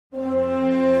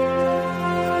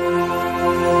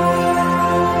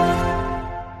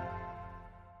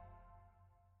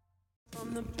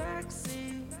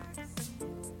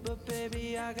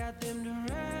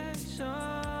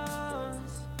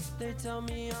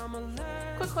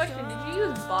Quick question, did you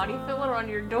use body filler on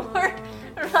your door?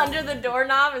 Or under the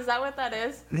doorknob? Is that what that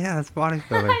is? Yeah, it's body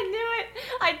filler. I knew it.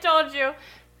 I told you.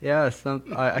 Yeah,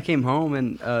 I came home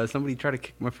and somebody tried to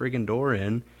kick my freaking door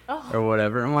in or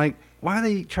whatever. I'm like, why do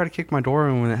they try to kick my door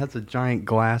in when it has a giant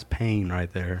glass pane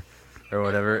right there or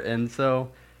whatever? And so,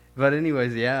 but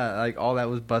anyways, yeah, like all that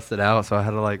was busted out, so I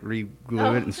had to like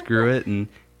re-glue it and screw it. And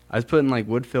I was putting like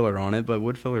wood filler on it, but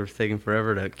wood filler was taking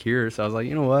forever to cure. So I was like,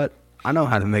 you know what? I know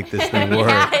how to make this thing work.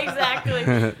 Yeah, exactly.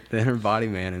 The inner body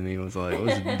man in me was like,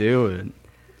 let's do it.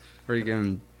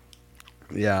 Freaking,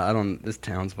 yeah, this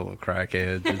town's full of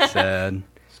crackheads. It's sad.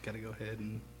 Just got to go ahead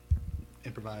and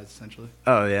improvise, essentially.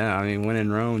 Oh, yeah. I mean, when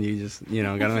in Rome, you just,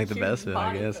 got to make the best of it,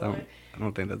 I guess. Filler. I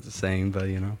don't think that's the same, but,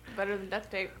 Better than duct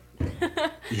tape.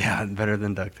 Yeah, better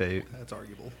than duct tape. That's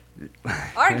arguable.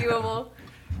 Arguable.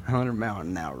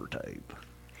 100-mile-an-hour tape.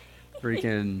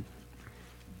 Freaking,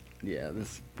 yeah,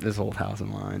 this old house of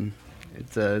mine,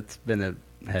 it's been a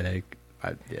headache.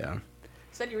 Yeah.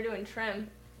 Said you were doing trim.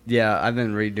 Yeah, I've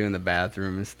been redoing the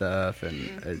bathroom and stuff,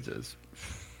 and it just,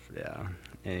 yeah.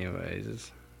 Anyways,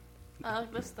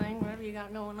 this thing, whatever you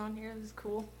got going on here, is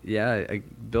cool. yeah, I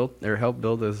helped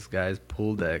build this guy's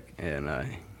pool deck, and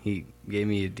he gave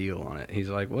me a deal on it. He's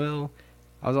like, well,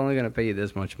 I was only gonna pay you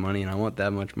this much money, and I want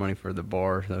that much money for the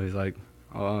bar. So he's like,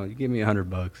 oh, you give me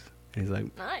 $100. And he's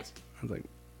like, Nice. I was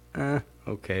like,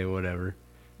 okay, whatever.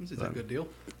 This is a good deal.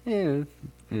 Yeah,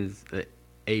 it's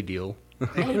a deal.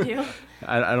 I do.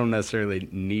 I don't necessarily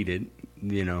need it,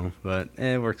 but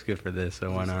it works good for this,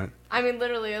 so why not? I mean,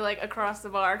 literally, like, across the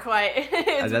bar, quite.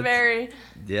 It's very...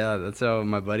 Yeah, that's how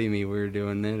my buddy and me, we were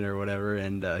doing it or whatever,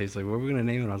 and he's like, what are we going to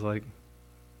name it? I was like,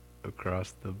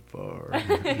 Across the Bar.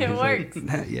 It works.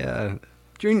 Like, yeah,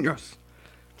 genius.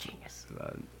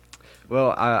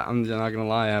 Well, I'm not going to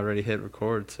lie, I already hit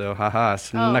record, so haha,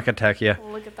 snuck attack you.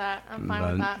 Look at that. I'm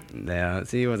fine with that. Yeah,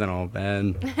 see, it wasn't all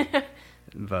bad.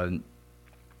 But...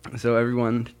 So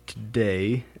everyone,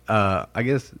 today, I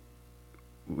guess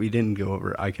we didn't go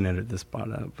over, I can edit this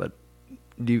spot out, but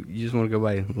you just want to go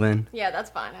by Lynn? Yeah,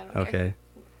 that's fine. I don't care. Okay.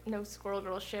 No squirrel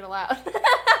girl shit allowed.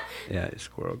 Yeah,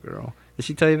 squirrel girl. Did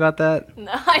she tell you about that?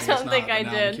 No, I don't think I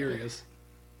did. I'm curious.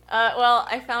 Well,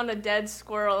 I found a dead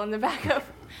squirrel in the back of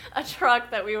a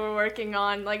truck that we were working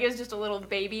on. Like, it was just a little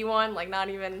baby one, like, not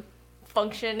even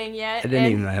functioning yet. It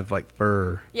didn't even have, like,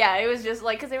 fur. Yeah, it was just,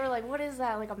 like, because they were like, what is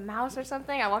that, like a mouse or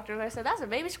something? I walked over and I said, that's a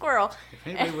baby squirrel. If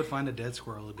anybody would find a dead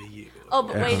squirrel, it'd be you. Oh,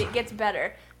 but wait, it gets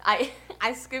better. I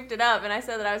scooped it up, and I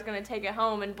said that I was going to take it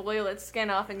home and boil its skin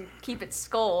off and keep its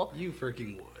skull. You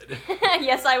freaking would.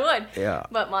 Yes, I would. Yeah.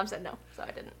 But Mom said no, so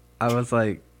I didn't. I was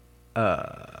like,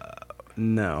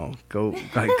 no, go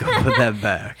put that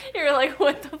back. You were like,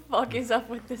 what the fuck is up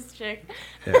with this chick?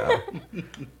 Yeah.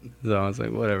 So I was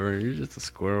like, whatever, you're just a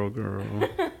squirrel girl.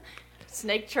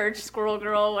 Snake church, squirrel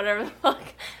girl, whatever the fuck.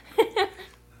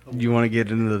 You want to get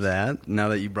into that now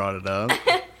that you brought it up?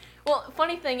 Well,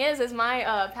 funny thing is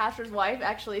my pastor's wife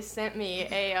actually sent me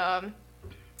an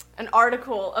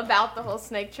article about the whole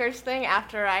snake church thing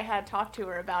after I had talked to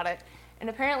her about it. And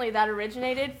apparently that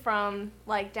originated from,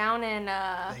 like, down in... the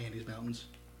Andes Mountains.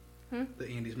 The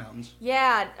Andes Mountains.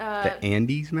 Yeah. The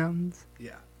Andes Mountains?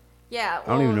 Yeah. Yeah. Well,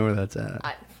 I don't even know where that's at.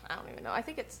 I don't even know. I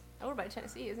think it's over by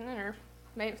Tennessee, isn't it? Or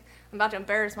maybe I'm about to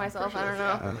embarrass myself. I don't know.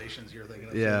 Appalachians you're thinking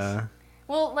of. Yeah.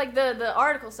 Well, like, the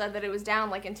article said that it was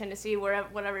down, like, in Tennessee,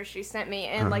 whatever she sent me,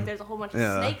 and, like, there's a whole bunch of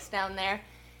snakes down there.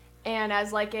 And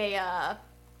as, like, a,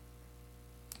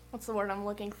 what's the word I'm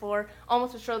looking for?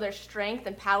 Almost to show their strength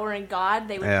and power in God,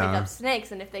 they would pick up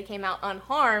snakes, and if they came out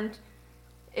unharmed,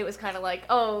 it was kind of like,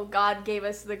 oh, God gave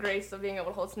us the grace of being able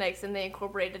to hold snakes, and they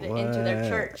incorporated it into their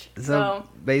church. So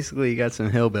basically, you got some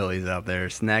hillbillies out there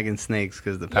snagging snakes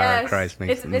because the power of Christ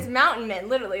makes them. It's mountain men,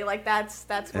 literally. Like, that's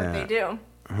what they do.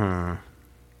 Huh.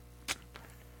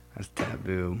 That's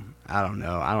taboo. I don't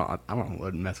know. I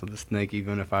wouldn't mess with a snake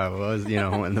even if I was,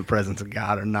 in the presence of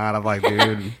God or not. I'm like,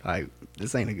 dude, like,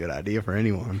 this ain't a good idea for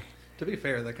anyone. To be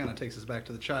fair, that kind of takes us back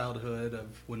to the childhood of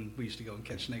when we used to go and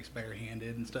catch snakes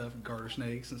barehanded and stuff, and garter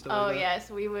snakes and stuff like that. Oh,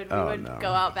 yes. We would go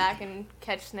out back and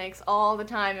catch snakes all the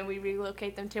time, and we'd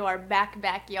relocate them to our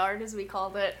backyard, as we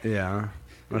called it. Yeah.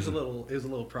 It was a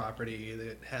little property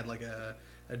that had like a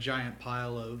giant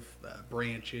pile of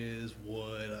branches,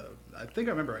 wood. I think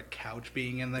I remember a couch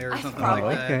being in there or something like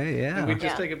that. Okay, yeah. And we'd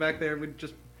just take it back there. We'd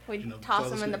just toss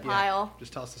them in the pile.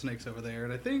 Just toss the snakes over there.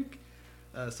 And I think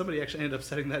somebody actually ended up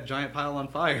setting that giant pile on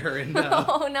fire. And,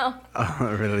 oh, no.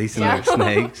 Releasing their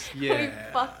snakes. Yeah.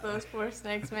 We fucked those poor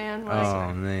snakes, man.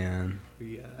 Oh, man.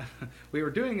 We were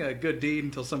doing a good deed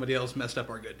until somebody else messed up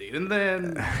our good deed. And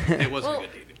then it wasn't a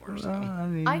good deed anymore.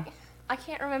 So. I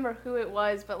can't remember who it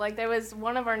was, but like there was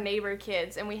one of our neighbor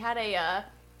kids, and we had a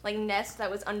like nest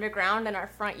that was underground in our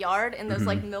front yard, and those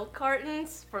like milk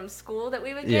cartons from school that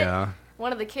we would get. Yeah.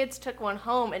 One of the kids took one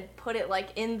home and put it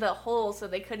like in the hole so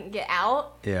they couldn't get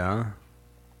out. Yeah.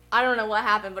 I don't know what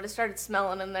happened, but it started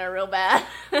smelling in there real bad.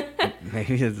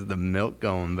 Maybe it's the milk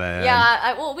going bad.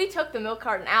 Yeah, well, we took the milk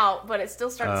carton out, but it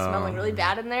still started smelling really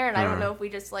bad in there, and I don't know if we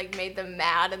just like made them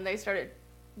mad and they started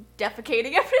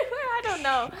defecating everywhere. I don't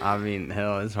know. I mean,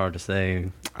 hell, it's hard to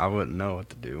say. I wouldn't know what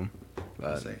to do.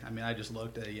 But I mean, I just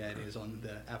looked at it. Yeah, it is on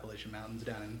the Appalachian Mountains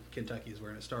down in Kentucky is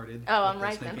where it started. Oh, I'm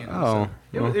right then. Oh,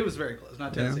 so it was very close.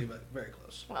 Not Tennessee, but very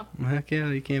close. Well, heck yeah,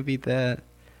 you can't beat that.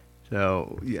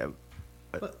 So, yeah.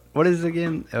 What is it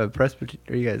again?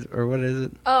 Presbyterian, you guys, or what is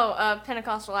it? Oh,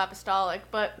 Pentecostal Apostolic.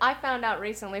 But I found out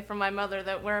recently from my mother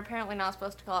that we're apparently not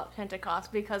supposed to call it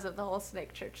Pentecost because of the whole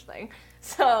snake church thing.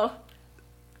 So,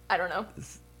 I don't know.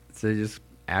 So just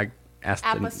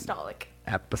Apostolic.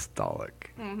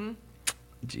 Apostolic. Mm-hmm.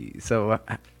 Gee, so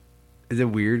is it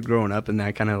weird growing up in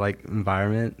that kind of like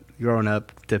environment? Growing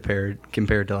up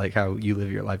compared to like how you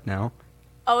live your life now?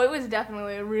 Oh, it was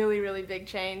definitely a really, really big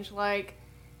change. Like,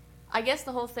 I guess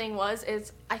the whole thing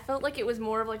is I felt like it was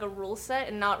more of like a rule set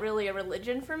and not really a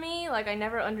religion for me. Like, I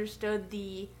never understood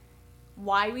the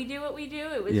why we do what we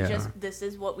do. It was just, this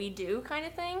is what we do kind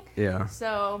of thing. Yeah.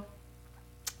 So,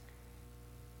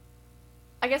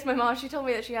 I guess my mom, she told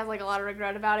me that she has like a lot of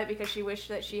regret about it because she wished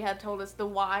that she had told us the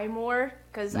why more.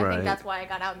 Because I think that's why I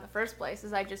got out in the first place,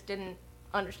 is I just didn't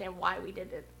understand why we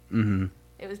did it. Mm-hmm.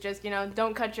 It was just,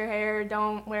 don't cut your hair,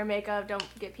 don't wear makeup, don't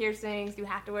get piercings, you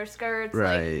have to wear skirts.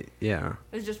 Right, like, yeah.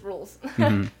 It was just rules.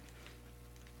 Mm-hmm.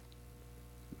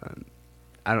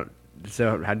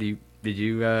 So did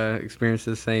you experience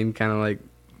the same kind of like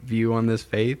view on this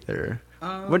faith, or?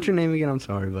 What's your name again? I'm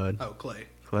sorry, bud. Oh, Clay.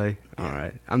 Clay? All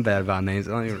right. I'm bad about names.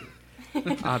 I'll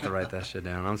have to write that shit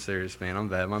down. I'm serious, man. I'm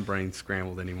bad. My brain's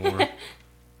scrambled anymore.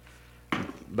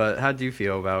 But how do you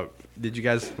feel about, did you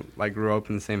guys like grow up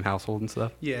in the same household and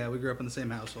stuff? Yeah, we grew up in the same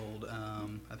household.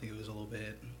 I think it was a little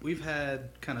bit. We've had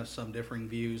kind of some differing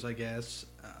views, I guess.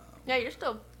 Yeah, you're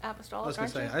still apostolic, I was going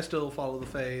to say, aren't you? I still follow the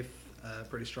faith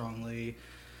pretty strongly.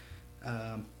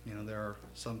 There are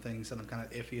some things that I'm kind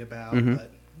of iffy about,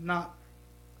 but not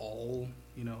all.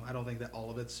 I don't think that all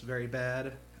of it's very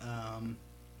bad.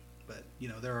 But,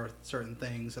 there are certain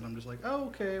things that I'm just like, oh,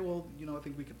 okay, well, I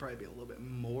think we could probably be a little bit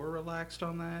more relaxed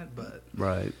on that. But,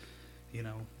 right.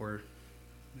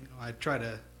 I try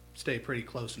to stay pretty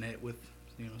close-knit with,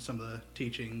 some of the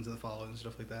teachings and the following and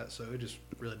stuff like that. So it just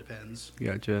really depends.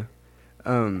 Gotcha.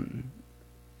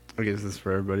 I guess this is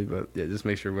for everybody, but yeah, just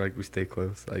make sure we stay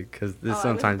close, because this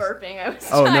sometimes. I was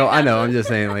burping. I know. I'm just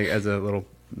saying, as a little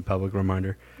public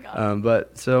reminder.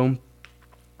 But so,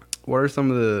 what are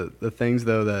some of the things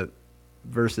though that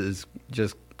versus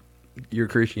just your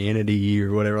Christianity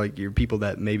or whatever, your people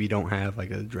that maybe don't have a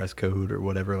dress code or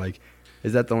whatever,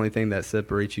 is that the only thing that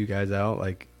separates you guys out?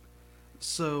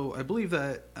 So I believe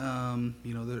that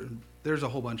there's a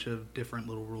whole bunch of different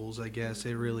little rules. I guess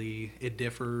it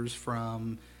differs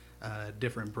from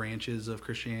different branches of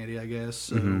Christianity, I guess.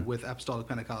 So with Apostolic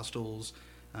Pentecostals,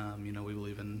 we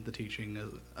believe in the teaching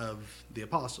of the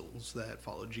apostles that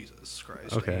followed Jesus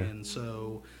Christ. Okay. And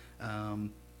so,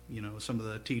 some of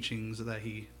the teachings that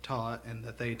he taught and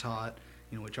that they taught,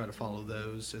 we try to follow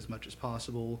those as much as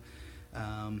possible.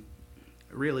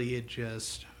 Really, it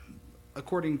just,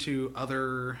 according to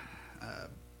other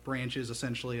branches,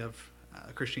 essentially, of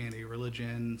Christianity,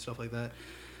 religion, stuff like that,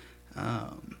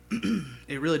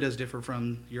 it really does differ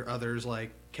from your others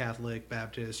like Catholic,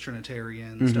 Baptist,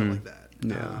 Trinitarian, stuff like that.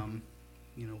 Yeah.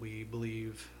 We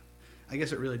believe, I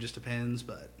guess it really just depends,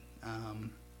 but,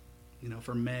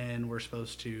 for men, we're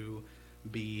supposed to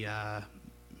be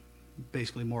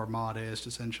basically more modest,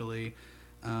 essentially.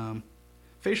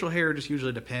 Facial hair just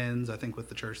usually depends. I think with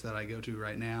the church that I go to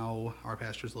right now, our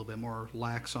pastor's a little bit more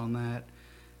lax on that.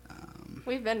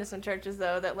 We've been to some churches,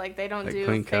 though, that they don't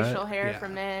do cut? facial hair for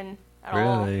men at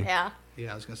all. Yeah.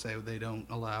 Yeah, I was going to say they don't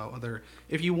allow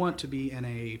if you want to be in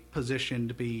a position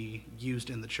to be used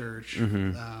in the church,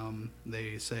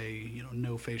 they say,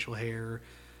 no facial hair,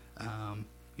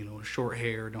 short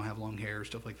hair, don't have long hair,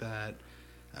 stuff like that,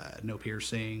 no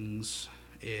piercings.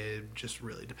 It just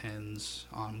really depends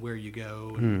on where you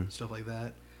go and stuff like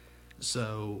that.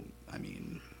 So, I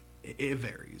mean, it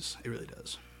varies. It really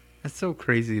does. That's so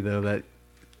crazy, though, that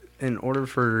in order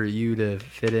for you to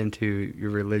fit into your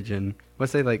religion,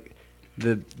 let's say,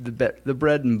 the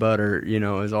bread and butter,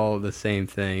 is all the same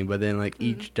thing, but then,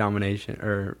 each domination,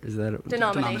 or is that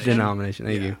Denomination. Denomination,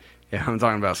 thank you. Yeah, I'm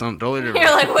talking about something totally different.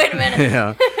 You're like, wait a minute.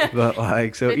 Yeah, but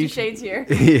like, so 50 each Shades here.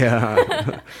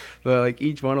 Yeah, but like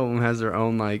each one of them has their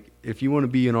own, like, if you want to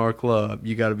be in our club,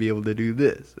 you got to be able to do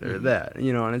this or that,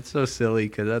 you know. And it's so silly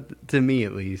because to me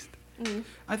at least,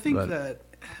 I think that.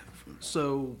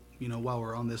 So while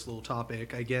we're on this little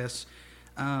topic, I guess.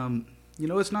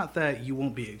 It's not that you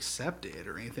won't be accepted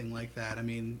or anything like that. I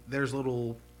mean, there's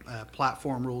little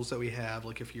platform rules that we have,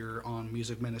 like if you're on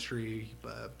music ministry,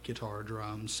 guitar,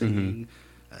 drums, singing,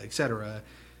 etc.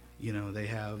 They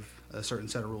have a certain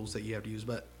set of rules that you have to use.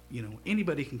 But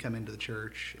anybody can come into the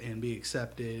church and be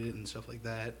accepted and stuff like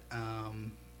that.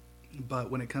 But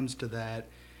when it comes to that,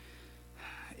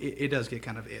 it does get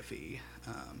kind of iffy.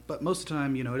 But most of the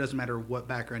time, it doesn't matter what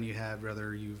background you have,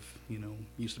 whether you've,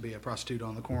 used to be a prostitute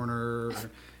on the corner or,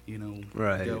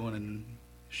 right. going and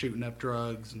shooting up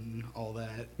drugs and all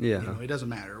that. Yeah. It doesn't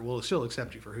matter. We'll still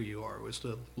accept you for who you are. We'll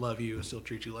still love you and still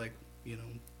treat you like,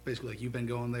 basically like you've been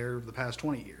going there the past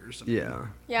 20 years. Yeah.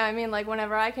 Yeah, I mean, like,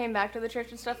 whenever I came back to the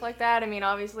church and stuff like that, I mean,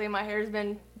 obviously my hair's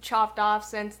been chopped off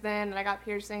since then, and I got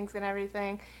piercings and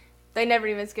everything. They never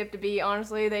even skipped a beat,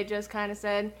 honestly. They just kind of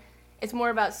said it's more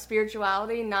about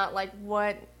spirituality, not, like,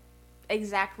 what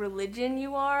exact religion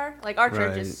you are. Like, our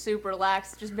church is super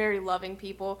lax, just very loving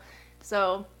people.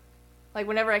 So, like,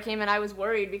 whenever I came in, I was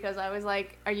worried because I was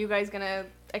like, are you guys going to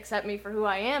accept me for who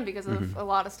I am because of a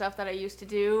lot of stuff that I used to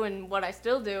do and what I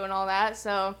still do and all that.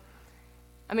 So,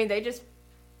 I mean, they just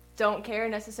don't care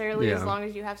necessarily as long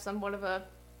as you have somewhat of a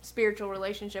spiritual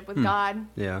relationship with God.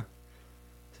 Yeah.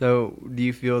 So, do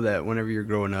you feel that whenever you're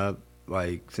growing up,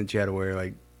 like, since you had to wear,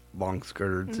 like, long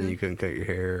skirts and you couldn't cut your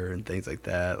hair and things like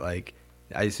that, like,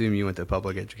 I assume you went to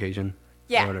public education?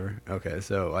 Yeah. Or whatever. Okay,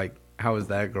 so, like, how was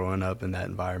that growing up in that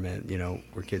environment?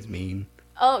 Were kids mean?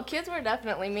 Oh, kids were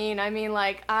definitely mean. I mean,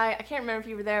 like, I can't remember if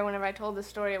you were there whenever I told this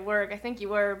story at work. I think you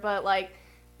were, but, like,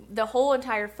 the whole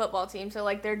entire football team, so,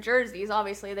 like, their jerseys,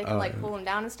 obviously, they could, pull them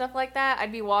down and stuff like that.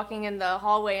 I'd be walking in the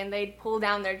hallway, and they'd pull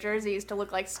down their jerseys to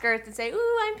look like skirts and say,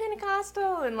 ooh, I'm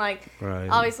Pentecostal, and, like,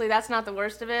 obviously, that's not the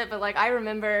worst of it, but, like, I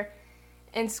remember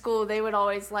in school, they would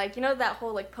always, like, that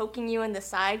whole, like, poking you in the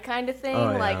side kind of thing?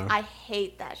 Like, I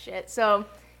hate that shit. So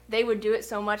they would do it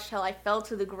so much till I fell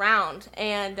to the ground,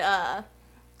 and,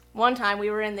 one time we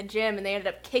were in the gym and they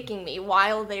ended up kicking me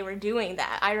while they were doing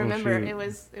that. I remember it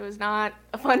was not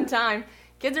a fun time.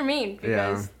 Kids are mean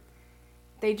because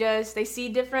they see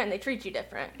different and they treat you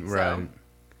different. Right. So.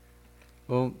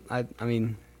 Well, I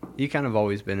mean, you kind of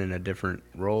always been in a different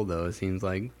role though. It seems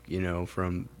like,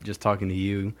 from just talking to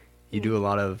you, you do a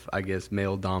lot of, I guess,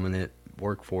 male dominant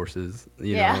workforces,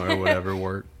 know, or whatever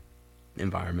work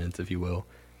environments, if you will.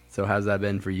 So how's that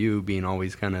been for you being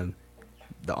always kind of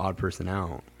the odd person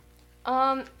out?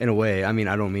 In a way, I mean,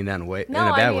 I don't mean that in a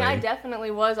bad way. I definitely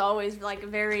was always like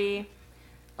very,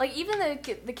 like even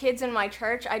the kids in my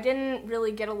church, I didn't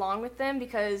really get along with them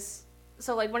because,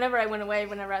 so like whenever I went away,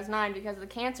 whenever I was 9 because of the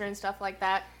cancer and stuff like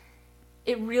that,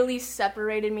 it really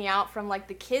separated me out from like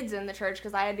the kids in the church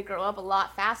because I had to grow up a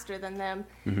lot faster than them,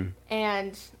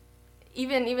 and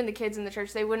even the kids in the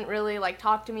church, they wouldn't really like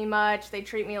talk to me much. They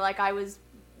treat me like I was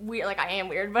weird, like I am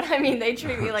weird, but I mean they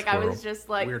treat me like I was just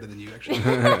like weirder than you actually.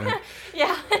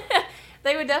 Yeah.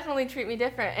 They would definitely treat me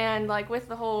different, and like with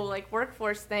the whole like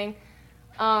workforce thing,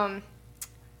 I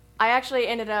actually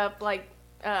ended up like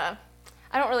I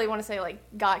don't really want to say like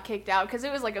got kicked out because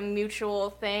it was like a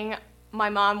mutual thing. My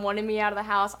mom wanted me out of the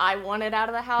house, I wanted out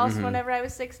of the house whenever I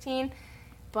was 16,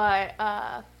 but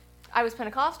I was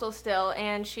Pentecostal still,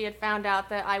 and she had found out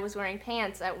that I was wearing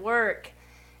pants at work.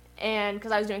 And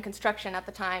because I was doing construction at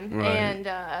the time,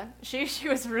 and she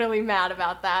was really mad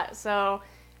about that. So,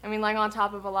 I mean, like on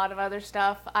top of a lot of other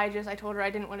stuff, I told her I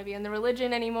didn't want to be in the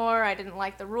religion anymore. I didn't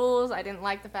like the rules. I didn't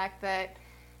like the fact that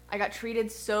I got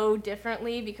treated so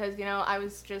differently because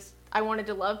I wanted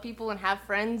to love people and have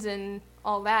friends and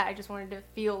all that. I just wanted to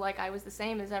feel like I was the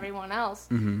same as everyone else.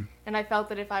 And I felt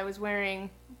that if I was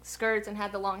wearing skirts and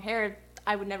had the long hair,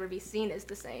 I would never be seen as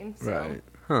the same. So. Right.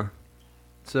 Huh.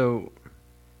 So.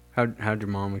 How'd your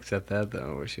mom accept that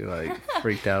though? Was she like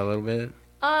freaked out a little bit?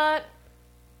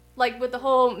 Like with the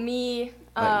whole me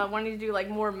wanting to do like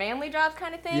more manly jobs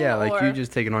kind of thing. Yeah, like you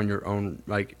just taking on your own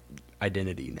like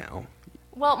identity now.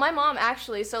 Well, my mom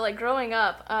actually, so like growing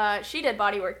up, she did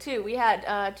body work too. We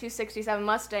had 2 '67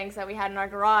 Mustangs that we had in our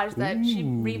garage that she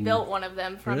rebuilt one of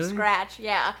them from scratch.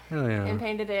 Yeah. Hell yeah. And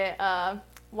painted it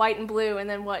white and blue, and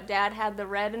then Dad had the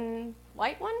red and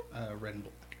white one. Red and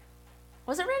black.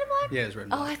 Was it red and black? Yeah, it was red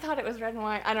and black. Oh, I thought it was red and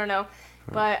white. I don't know.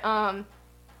 But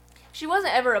she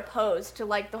wasn't ever opposed to,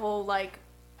 like, the whole, like,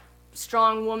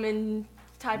 strong woman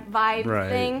type vibe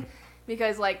thing.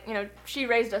 because, like, you know, she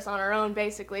raised us on her own,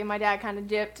 basically. My dad kind of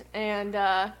dipped, and,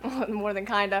 more than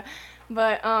kind of.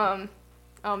 But,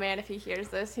 oh, man, if he hears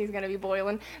this, he's going to be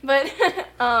boiling. But,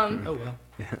 Oh, well.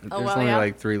 Yeah, there's only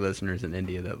like 3 listeners in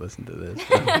India that listen to this.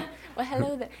 Well,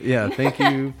 hello there. Yeah, thank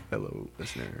you, fellow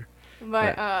listener.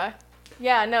 But,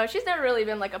 yeah, no, she's never really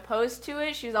been, like, opposed to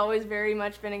it. She's always very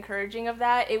much been encouraging of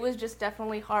that. It was just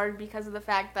definitely hard because of the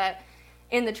fact that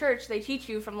in the church, they teach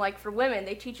you from, like, for women,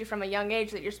 they teach you from a young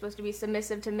age that you're supposed to be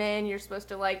submissive to men. You're supposed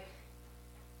to, like,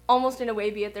 almost in a way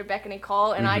be at their beck and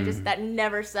call. And that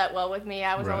never set well with me.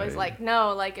 I was always like,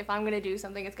 no, like, if I'm going to do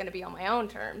something, it's going to be on my own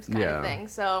terms kind of thing.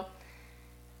 So,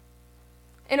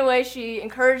 in a way, she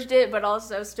encouraged it, but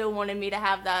also still wanted me to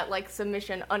have that, like,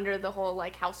 submission under the whole,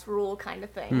 like, house rule kind of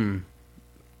thing.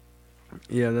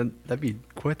 Yeah, that'd be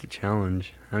quite the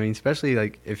challenge. I mean, especially,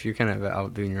 like, if you're kind of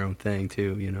out doing your own thing,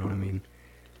 too, you know what I mean?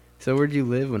 So where'd you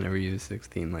live whenever you was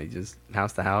 16? Like, just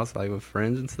house to house, like, with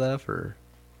friends and stuff, or?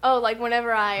 Oh, like,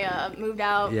 whenever I moved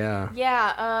out? Yeah.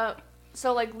 Yeah,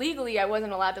 so, like, legally, I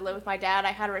wasn't allowed to live with my dad.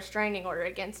 I had a restraining order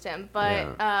against him.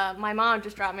 But my mom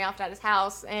just dropped me off at his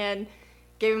house and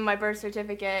gave him my birth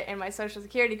certificate and my social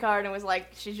security card and was like,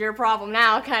 she's your problem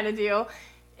now kind of deal.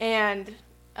 And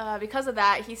because of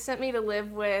that, he sent me to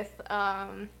live with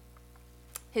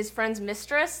his friend's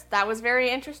mistress. That was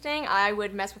very interesting. I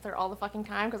would mess with her all the fucking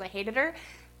time because I hated her.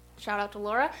 Shout out to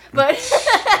Laura. But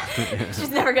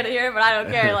she's never going to hear it, but I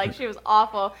don't care. Like, she was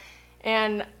awful.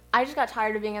 And I just got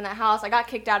tired of being in that house. I got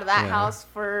kicked out of that house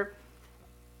for...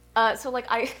 so, like,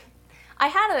 I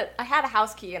had a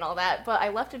house key and all that, but I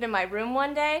left it in my room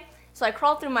one day. So I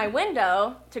crawled through my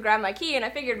window to grab my key, and I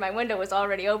figured my window was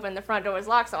already open, the front door was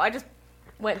locked, so I just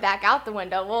went back out the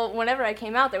window. Well, whenever I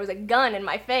came out, there was a gun in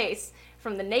my face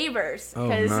from the neighbors,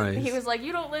 because he was like,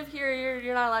 you don't live here,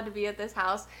 you're not allowed to be at this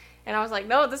house. And I was like,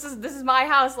 no, this is my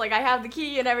house, like, I have the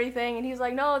key and everything. And he was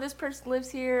like, no, this person lives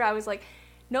here. I was like,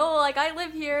 no, like, I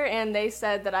live here. And they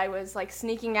said that I was, like,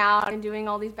 sneaking out and doing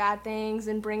all these bad things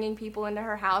and bringing people into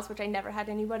her house, which I never had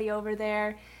anybody over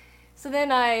there. So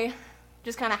then I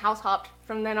just kind of house hopped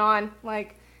from then on,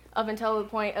 like, up until the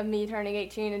point of me turning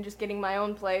 18 and just getting my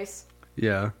own place.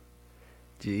 Yeah.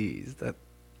 Jeez,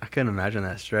 I couldn't imagine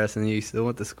that stress. And you still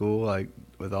went to school, like,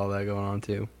 with all that going on,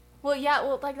 too? Well, yeah,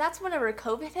 like, that's whenever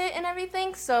COVID hit and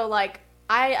everything. So, like,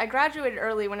 I graduated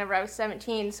early whenever I was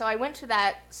 17. So I went to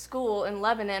that school in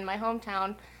Lebanon, my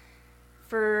hometown,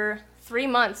 for 3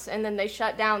 months. And then they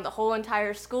shut down the whole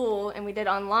entire school, and we did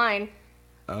online.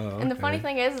 Oh, okay. And the funny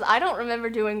thing is I don't remember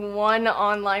doing one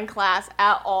online class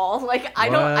at all. Like, I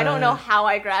don't know how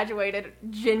I graduated,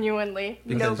 genuinely.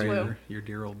 Because no clue. Your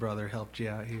dear old brother helped you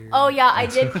out here. Oh, yeah, I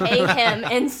did pay him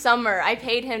in summer. I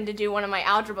paid him to do one of my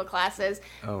algebra classes.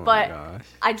 Oh, my but gosh.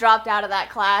 I dropped out of that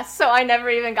class, so I never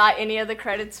even got any of the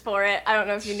credits for it. I don't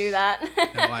know if you knew that.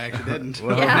 No, I actually didn't.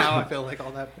 Well, now I feel like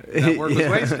all that work was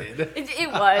wasted.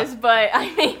 It was, but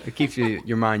I mean... It keeps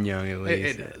your mind young, at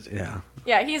least. It does. Yeah.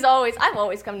 Yeah, I've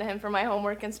always come to him for my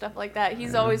homework and stuff like that.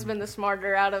 He's always been the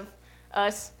smarter out of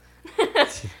us.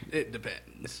 It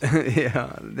depends.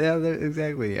 yeah,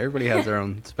 exactly. Everybody has their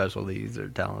own specialties or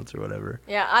talents or whatever.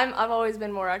 Yeah, I've always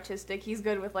been more artistic. He's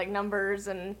good with, like, numbers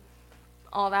and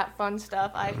all that fun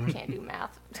stuff. I can't do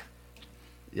math.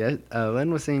 Yeah,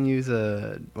 Lynn was saying use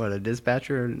a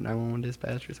dispatcher, 911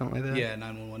 dispatch or something like that? Yeah,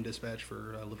 911 dispatch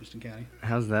for Livingston County.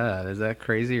 How's that? Is that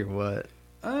crazy or what?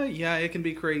 Yeah, it can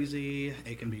be crazy.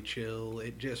 It can be chill.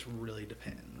 It just really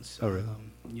depends. Oh, really?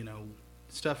 You know,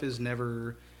 stuff is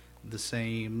never the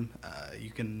same. You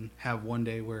can have one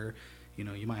day where, you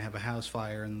know, you might have a house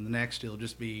fire, and the next it'll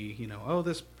just be, you know, oh,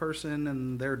 this person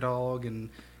and their dog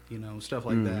and, you know, stuff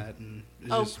like that. And it's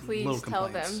just please little tell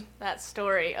complaints. them that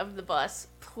story of the bus,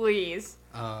 please.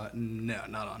 No,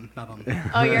 not on.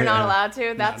 Oh, you're not allowed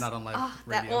to? That's not on live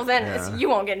radio. Well, then you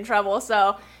won't get in trouble,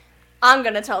 so... I'm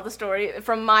going to tell the story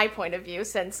from my point of view,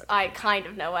 since I kind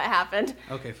of know what happened.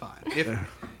 Okay, fine.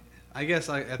 I guess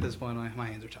at this point, my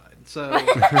hands are tied. So,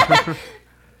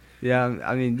 yeah,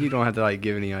 I mean, you don't have to, like,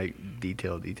 give any, like,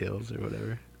 details or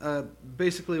whatever.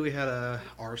 Basically, we had a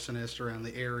arsonist around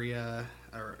the area,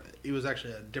 or it was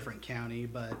actually a different county,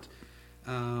 but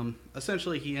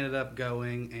essentially he ended up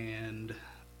going and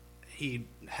he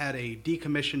had a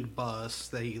decommissioned bus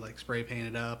that he, like, spray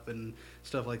painted up and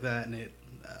stuff like that, and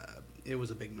it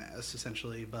was a big mess,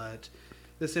 essentially. But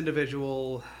this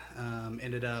individual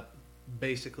ended up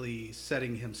basically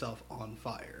setting himself on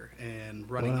fire and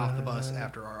running off the bus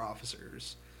after our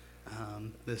officers.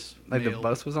 This Like male, the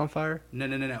bus was on fire?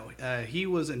 No. He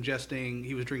was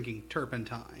drinking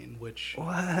turpentine, which What?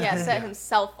 Yeah, set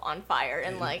himself on fire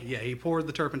and yeah, he poured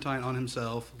the turpentine on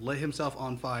himself, lit himself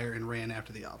on fire, and ran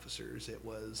after the officers. It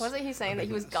was. Wasn't he saying that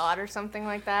he was God or something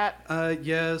like that?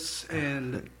 Yes,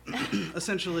 and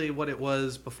essentially what it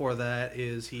was before that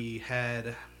is he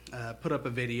had put up a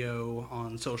video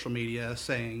on social media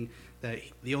saying that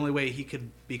the only way he could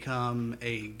become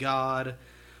a god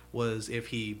was if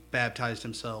he baptized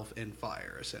himself in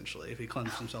fire, essentially, if he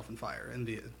cleansed himself in fire.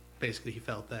 And basically he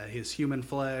felt that his human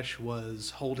flesh was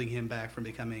holding him back from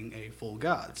becoming a full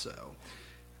god. So,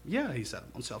 yeah, he set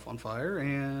himself on fire,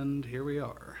 and here we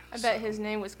are. I bet his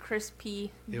name was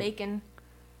Crispy Bacon.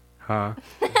 Huh?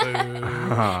 Boo.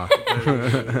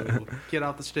 Get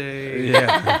off the stage.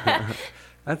 Yeah.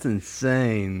 That's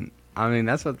insane. I mean,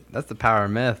 that's the power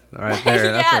of myth right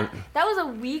there. Yeah, that was a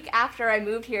week after I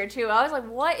moved here too. I was like,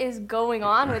 what is going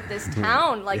on with this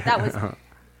town? Like that was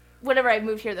whenever I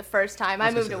moved here the first time.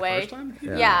 I moved away. The first time?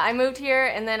 Yeah, I moved here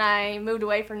and then I moved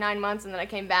away for 9 months and then I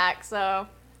came back. So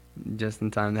just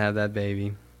in time to have that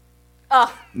baby.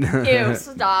 Oh, ew,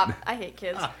 stop. I hate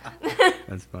kids.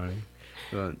 That's funny.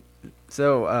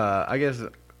 So, I guess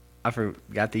I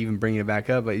forgot to even bring it back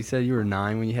up, but you said you were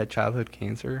 9 when you had childhood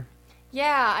cancer?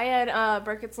 Yeah, I had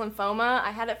Burkitt's lymphoma.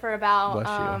 I had it for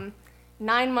about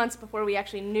 9 months before we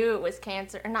actually knew it was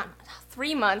cancer. Or not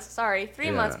 3 months, sorry.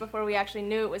 3 months before we actually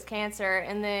knew it was cancer.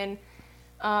 And then...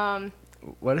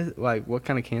 what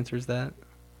kind of cancer is that?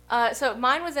 So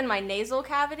mine was in my nasal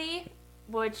cavity,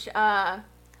 which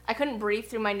I couldn't breathe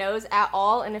through my nose at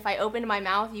all. And if I opened my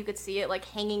mouth, you could see it like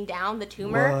hanging down, the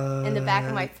tumor in the back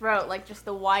of my throat, like just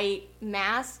the white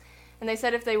mass. And they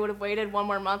said if they would have waited 1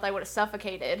 more month, I would have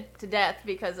suffocated to death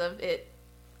because of it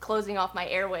closing off my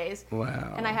airways.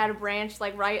 Wow. And I had a branch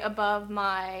like right above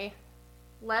my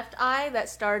left eye that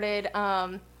started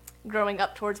growing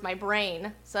up towards my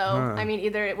brain. So, I mean,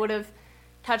 either it would have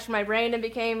touched my brain and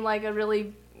became like a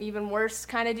really even worse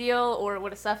kind of deal, or it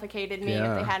would have suffocated me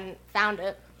if they hadn't found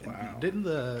it. Wow.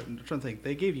 I'm trying to think,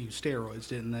 they gave you steroids,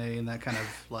 didn't they? And that kind of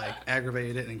like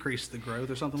aggravated it and increased the growth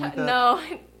or something like that? No,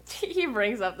 he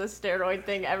brings up the steroid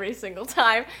thing every single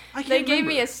time. They gave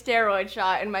me a steroid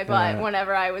shot in my butt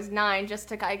whenever I was 9, just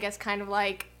to, I guess, kind of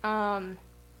like, I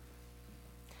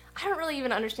don't really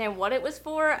even understand what it was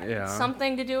for. Yeah.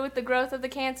 Something to do with the growth of the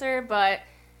cancer, but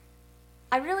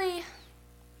I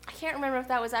can't remember if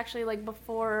that was actually like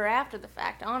before or after the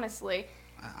fact, honestly.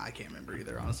 I can't remember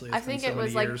either, honestly. I think it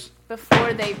was years. like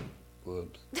before they...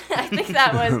 Whoops. I think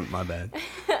that was... My bad.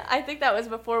 I think that was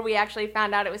before we actually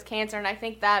found out it was cancer, and I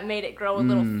think that made it grow a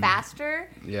little faster.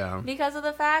 Yeah. Because of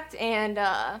the fact, and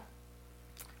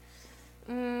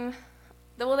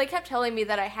well, they kept telling me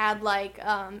that I had like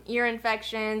ear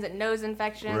infections and nose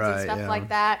infections and stuff like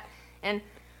that, and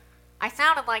I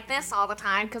sounded like this all the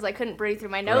time because I couldn't breathe through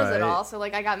my nose at all. So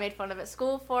like I got made fun of at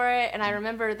school for it, and I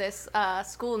remember this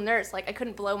school nurse, like I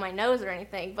couldn't blow my nose or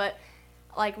anything, but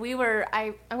like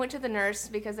I went to the nurse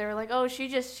because they were like, oh,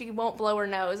 she won't blow her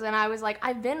nose, and I was like,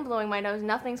 I've been blowing my nose,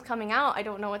 nothing's coming out, I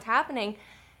don't know what's happening.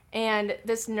 And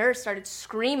this nurse started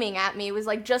screaming at me. It was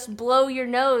like, just blow your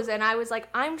nose. And I was like,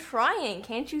 I'm trying.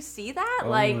 Can't you see that? Oh,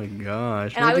 like, my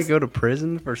gosh. Would you go to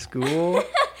prison for school?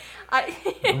 Oh,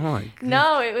 my God.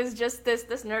 No, it was just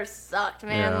this nurse sucked,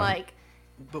 man. Yeah. Like.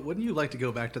 But wouldn't you like to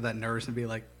go back to that nurse and be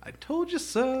like, I told you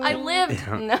so? I lived.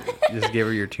 Yeah. No. Just give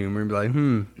her your tumor and be like,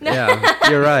 yeah,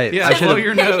 you're right. Yeah, blow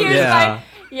your nose.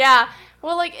 Yeah.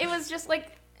 Well, like, it was just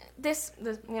like, this,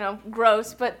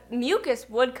 gross, but mucus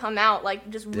would come out,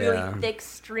 like, just really thick,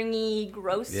 stringy,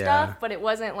 gross stuff, but it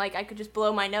wasn't like I could just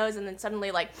blow my nose and then suddenly,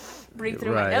 like, breathe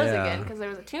through my nose again, because there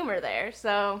was a tumor there,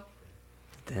 so.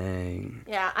 Dang.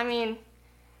 Yeah, I mean,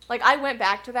 like, I went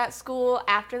back to that school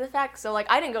after the fact, so, like,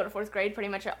 I didn't go to 4th grade pretty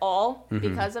much at all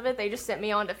because of it. They just sent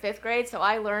me on to 5th grade, so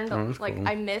I learned, like, cool.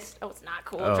 I missed, it's not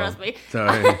cool, trust me.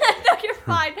 Sorry. No, you're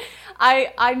fine.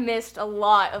 I missed a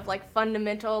lot of, like,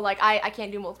 fundamental, like, I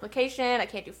can't do multiplication, I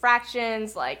can't do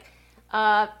fractions, like,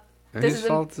 Whose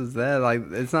fault is that?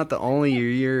 Like, it's not the only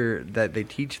year that they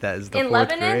teach that is the 4th grade. In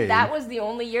Lebanon, that was the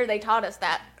only year they taught us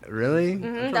that. Really?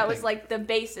 Mm-hmm, that was, like, the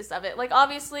basis of it. Like,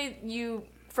 obviously,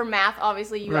 for math,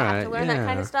 obviously, you have to learn that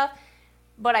kind of stuff.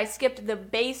 But I skipped the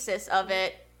basis of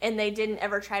it, and they didn't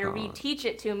ever try to reteach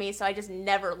it to me, so I just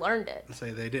never learned it.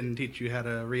 Say they didn't teach you how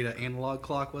to read an analog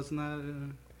clock, wasn't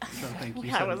that? So thank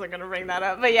you. I wasn't gonna bring that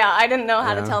up, but yeah, I didn't know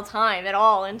how to tell time at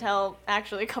all until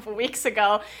actually a couple weeks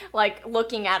ago. Like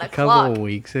looking at a clock. Couple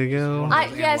weeks ago.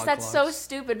 Yes, that's so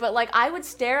stupid. But like, I would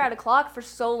stare at a clock for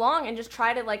so long and just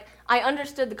try to like. I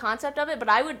understood the concept of it, but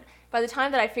I would. By the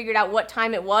time that I figured out what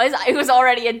time it was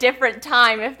already a different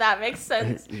time. If that makes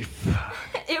sense.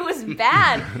 It was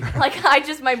bad. Like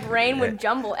my brain would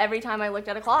jumble every time I looked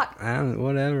at a clock.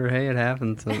 Whatever. Hey, it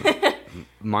happens.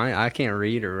 I can't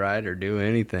read or write or do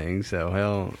anything, so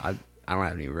hell, I don't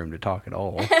have any room to talk at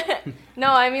all. No,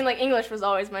 I mean, like, English was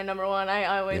always my number one.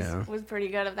 I always was pretty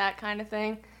good at that kind of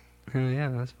thing. Yeah,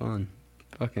 that's fun.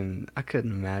 I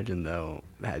couldn't imagine, though,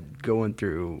 going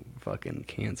through fucking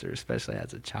cancer, especially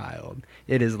as a child.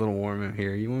 It is a little warm in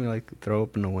here. You want me to, like, throw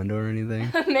open the window or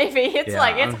anything? Maybe. It's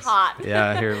hot.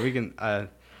 Yeah, here, we can,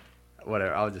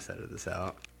 whatever, I'll just edit this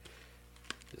out.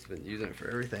 Just been using it for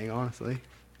everything, honestly.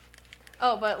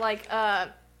 Oh, but like,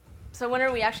 so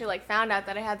whenever we actually like found out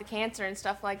that I had the cancer and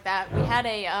stuff like that, we had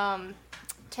a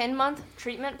 10-month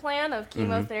treatment plan of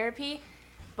chemotherapy,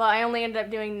 but I only ended up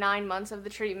doing 9 months of the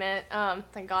treatment.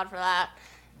 Thank God for that.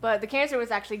 But the cancer was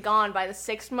actually gone by the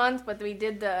 6th month, but we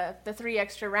did the 3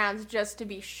 extra rounds just to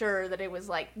be sure that it was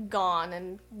like gone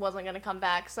and wasn't going to come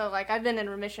back. So like I've been in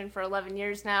remission for 11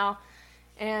 years now,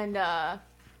 and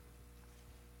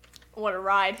what a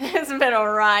ride. It's been a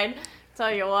ride.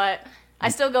 Tell you what. I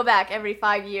still go back every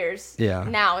 5 years. Yeah.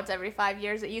 Now it's every 5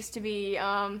 years. It used to be,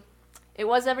 it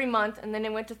was every month, and then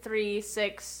it went to 3,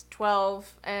 6,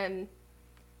 12, and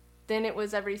then it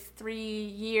was every 3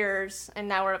 years, and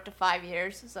now we're up to 5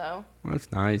 years, so. Well,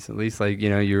 that's nice. At least, like,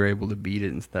 you were able to beat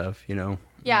it and stuff,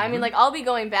 Yeah, I mean, like, I'll be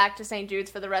going back to St.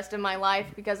 Jude's for the rest of my life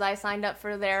because I signed up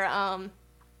for their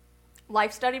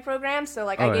life study program, so,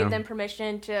 like, I gave them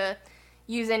permission to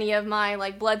use any of my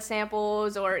like blood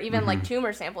samples or even like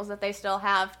tumor samples that they still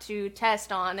have to test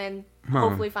on and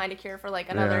hopefully find a cure for like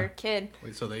another kid.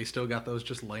 Wait, so they still got those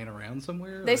just laying around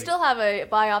somewhere? They still have a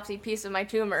biopsy piece of my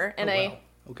tumor in in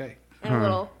a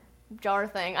little jar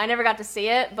thing. I never got to see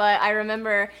it, but I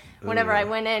remember whenever I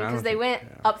went in, because they went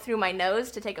up through my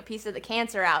nose to take a piece of the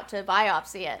cancer out to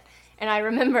biopsy it. And I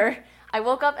remember I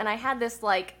woke up and I had this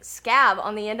like scab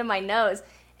on the end of my nose.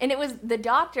 And it was the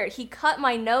doctor. He cut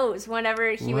my nose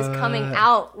whenever he was coming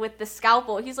out with the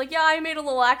scalpel. He's like, yeah, I made a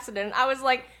little accident. I was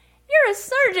like, you're a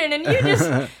surgeon, and you just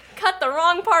cut the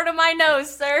wrong part of my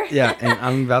nose, sir. Yeah, and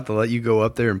I'm about to let you go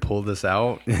up there and pull this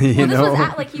out. This was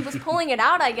like he was pulling it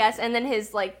out, I guess, and then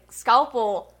his like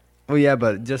scalpel. Well, yeah,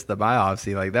 but just the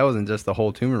biopsy, like that wasn't just the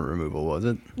whole tumor removal, was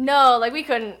it? No, like we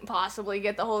couldn't possibly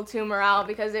get the whole tumor out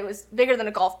because it was bigger than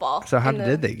a golf ball. So how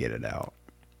did they get it out?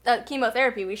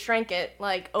 Chemotherapy, we shrank it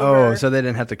like over. Oh, so they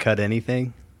didn't have to cut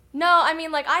anything? No, I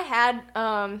mean like I had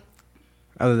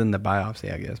other than the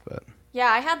biopsy, I guess, but yeah,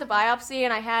 I had the biopsy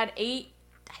and I had 18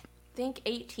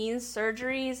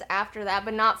 surgeries after that,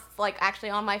 but not like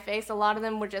actually on my face. A lot of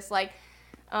them were just like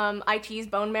IT's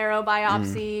bone marrow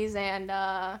biopsies, and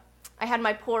I had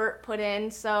my port put in,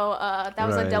 so that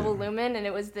was a double lumen, and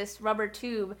it was this rubber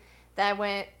tube that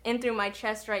went in through my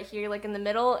chest right here, like in the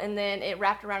middle, and then it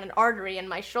wrapped around an artery in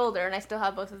my shoulder, and I still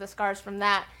have both of the scars from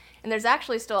that. And there's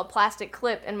actually still a plastic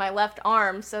clip in my left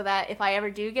arm so that if I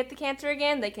ever do get the cancer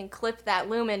again, they can clip that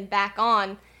lumen back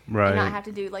on and not have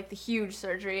to do, like, the huge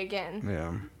surgery again.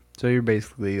 Yeah. So you're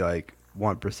basically, like,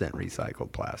 1%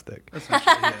 recycled plastic.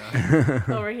 Essentially, yeah.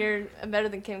 Over here, better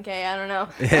than Kim K, I don't know.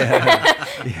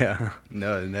 Yeah.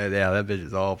 No, yeah, that bitch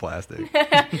is all plastic.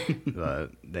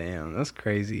 But, damn, that's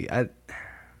crazy. I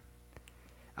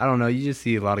don't know. You just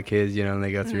see a lot of kids, and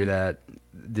they go through that.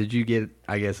 Did you get,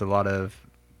 I guess, a lot of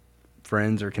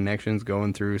friends or connections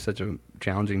going through such a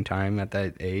challenging time at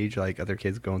that age, like other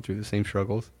kids going through the same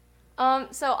struggles?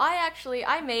 So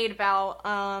I made about,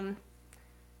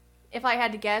 if I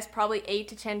had to guess, probably 8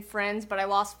 to 10 friends, but I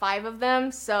lost 5 of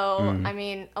them. So, I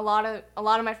mean, a lot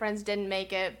of my friends didn't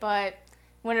make it, but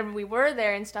whenever we were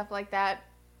there and stuff like that,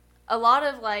 a lot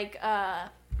of, like,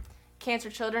 cancer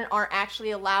children aren't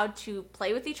actually allowed to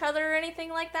play with each other or anything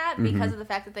like that because of the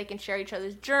fact that they can share each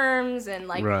other's germs and,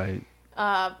 like,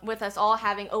 with us all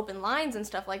having open lines and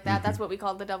stuff like that. That's what we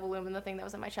called the double lumen, the thing that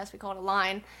was in my chest. We called it a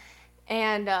line.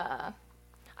 And I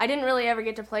didn't really ever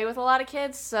get to play with a lot of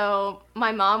kids, so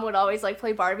my mom would always, like,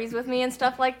 play Barbies with me and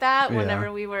stuff like that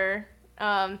whenever we were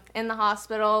in the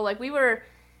hospital. Like, we were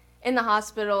in the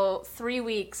hospital 3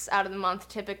 weeks out of the month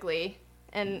typically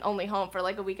and only home for,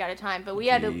 like, a week at a time. But we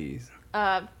had to...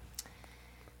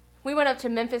 we went up to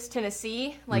Memphis,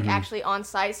 Tennessee, like, actually on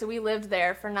site, so we lived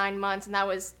there for 9 months, and that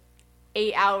was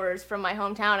 8 hours from my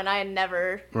hometown, and I had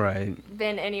never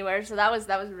been anywhere, so that was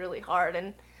really hard.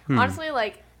 And honestly,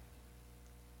 like,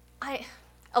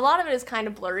 a lot of it is kind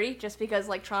of blurry just because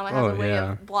like trauma has a way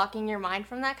of blocking your mind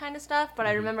from that kind of stuff. But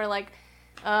I remember like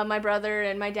my brother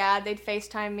and my dad, they'd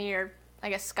FaceTime me, or I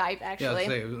guess Skype actually.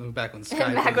 Yeah, back when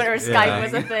Skype Skype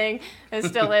was a thing. It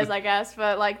still is, I guess.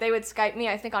 But like they would Skype me,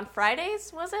 I think on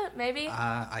Fridays, was it? Maybe?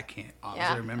 I can't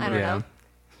honestly remember. I don't know.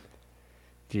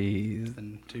 Jeez. It's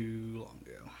been too long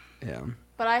ago. Yeah.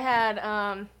 But I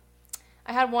had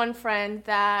one friend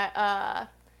that I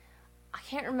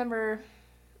can't remember.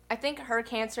 I think her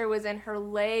cancer was in her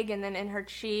leg and then in her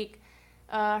cheek.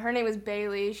 Her name was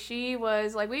Bailey. She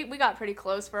was like we got pretty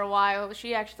close for a while.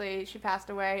 She passed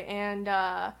away, and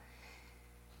I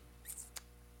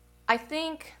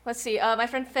think let's see. My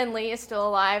friend Finley is still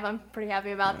alive. I'm pretty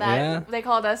happy about that. Yeah. They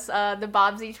called us the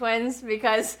Bobsy twins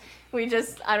because we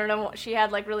just I don't know. She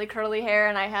had like really curly hair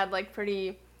and I had like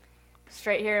pretty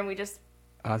straight hair, and we just.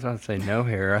 I was about to say no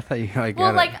hair. I thought you like.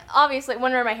 Well, like obviously,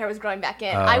 whenever my hair was growing back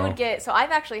in, I would Oh. get. So I've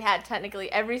actually had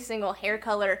technically every single hair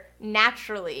color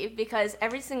naturally because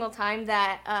every single time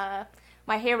that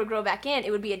my hair would grow back in,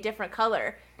 it would be a different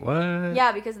color. What?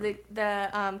 Yeah, because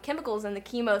the chemicals in the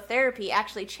chemotherapy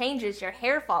actually changes your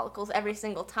hair follicles every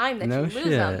single time that No you lose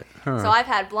them. shit. Huh. So I've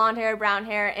had blonde hair, brown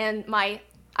hair, and I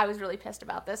was really pissed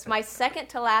about this. My second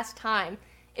to last time.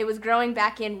 It was growing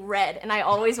back in red, and I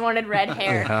always wanted red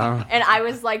hair. Yeah. And I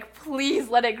was like, please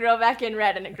let it grow back in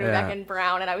red, and it grew Yeah. back in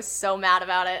brown, and I was so mad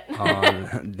about it.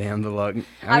 Oh, damn the luck.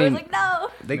 I mean, was like, no.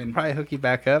 they could probably hook you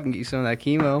back up and get you some of that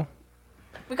chemo.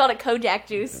 We called it Kojak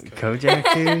juice.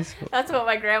 Kojak juice? That's what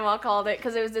my grandma called it,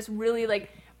 because it was this really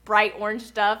like bright orange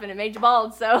stuff, and it made you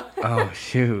bald, so. Oh,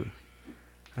 shoot.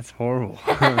 That's horrible.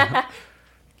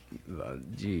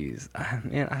 Jeez.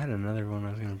 Man, I had another one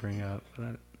I was going to bring up, but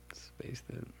I spaced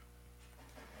it.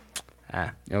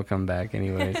 It'll come back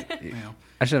anyways. Yeah.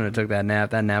 I shouldn't have took that nap.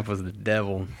 That nap was the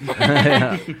devil. You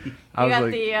got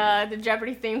the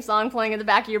Jeopardy theme song playing in the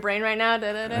back of your brain right now.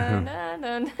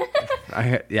 Dun-dun-dun-dun-dun.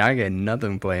 I got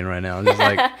nothing playing right now. I'm just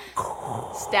like,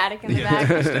 Static in the back.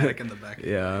 Static in the back.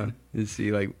 yeah. You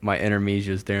see, like, my inner me's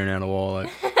just staring at a wall. Like,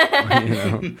 you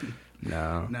know?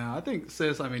 No. No, I think,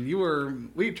 sis, I mean,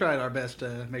 we tried our best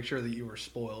to make sure that you were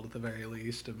spoiled at the very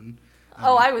least. I mean,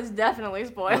 I was definitely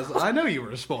spoiled. I know you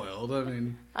were spoiled. I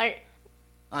mean, I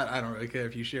don't really care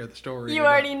if you share the story. You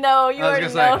already know. You I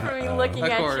was already gonna know say, from me looking of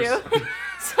at course. you.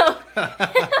 So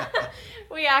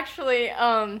we actually,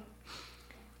 I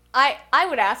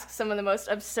would ask some of the most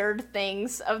absurd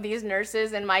things of these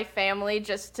nurses in my family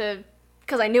just to,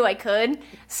 because I knew I could.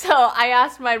 So I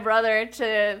asked my brother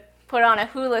to put on a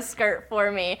hula skirt for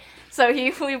me. So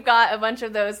we've got a bunch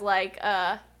of those like,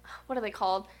 what are they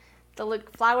called? The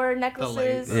flower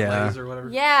necklaces. The Yeah. lays or whatever.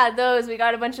 Yeah, those. We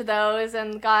got a bunch of those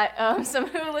and got some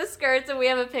hula skirts, and we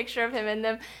have a picture of him in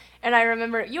them. And I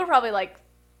remember you were probably like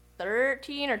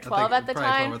 13 or 12 at the probably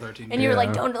time. 12 or 13, and you were like,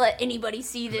 yeah. don't let anybody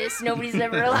see this. Nobody's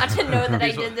ever allowed to know that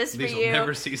I did this for These you. will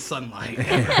never see sunlight.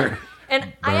 And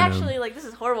I Burn 'em. actually, like, this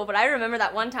is horrible, but I remember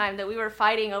that one time that we were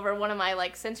fighting over one of my,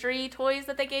 like, sensory toys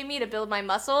that they gave me to build my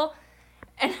muscle.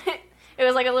 And it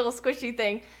was like a little squishy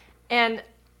thing. And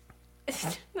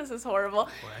this is horrible.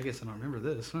 Boy, I guess I don't remember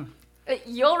this, huh?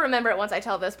 You'll remember it once I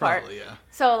tell this part. Probably, yeah.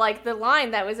 So, like, the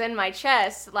line that was in my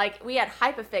chest, like, we had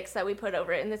Hypafix that we put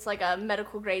over it, and it's like a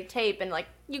medical grade tape, and, like,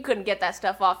 you couldn't get that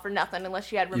stuff off for nothing unless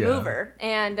you had remover.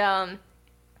 And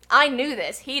I knew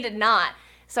this. He did not.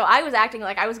 So I was acting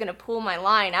like I was going to pull my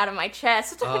line out of my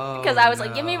chest because I was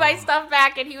like, give me my stuff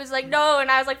back. And he was like, no. And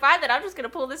I was like, fine, then I'm just going to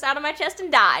pull this out of my chest and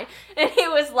die. And he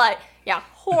was like, yeah,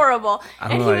 horrible.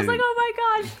 And he was like, oh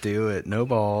my gosh. Do it. No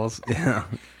balls. Yeah.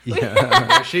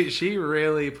 Yeah. She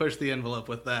really pushed the envelope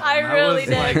with that. I one. really was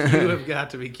did. like, you have got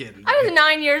to be kidding me. I was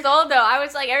 9 years old, though. I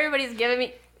was like, everybody's giving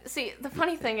me... See, the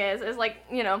funny thing is like,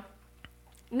 you know,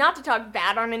 not to talk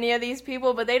bad on any of these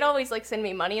people, but they'd always, like, send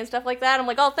me money and stuff like that. I'm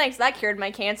like, oh, thanks, that cured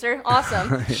my cancer.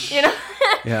 Awesome. You know?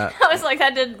 Yeah. I was like,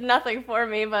 that did nothing for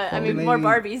me, but, I Well, mean, more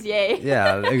maybe- Barbies, yay.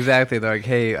 Yeah, exactly. They're like,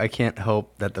 hey, I can't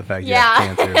help that the fact you Yeah.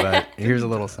 have cancer, but here's a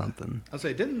little something. I'll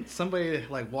say, didn't somebody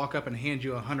like walk up and hand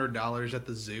you $100 at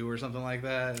the zoo or something like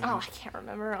that? Oh, I can't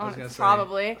remember. I was gonna say,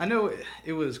 Probably. I know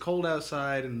it was cold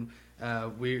outside, and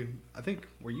I think,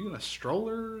 were you in a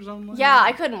stroller or something? Like Yeah, that?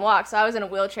 I couldn't walk, so I was in a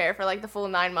wheelchair for like the full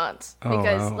 9 months Oh,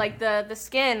 because wow. like the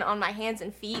skin on my hands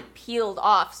and feet peeled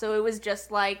off, so it was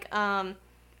just like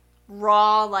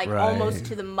raw, like Right. almost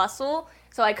to the muscle.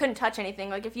 So I couldn't touch anything.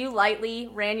 Like if you lightly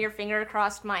ran your finger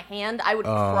across my hand, I would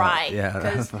Oh, cry yeah, that's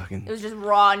because fucking- it was just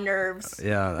raw nerves.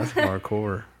 Yeah, that's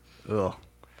hardcore. Ugh.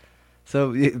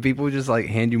 So people just like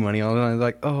hand you money all the time.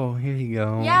 Like, oh, here you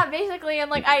go. Yeah, basically,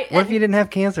 and like What if you didn't have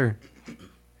cancer?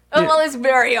 Oh, well, it's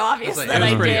very obvious It's that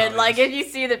I pretty did. obvious. Like, if you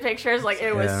see the pictures, like,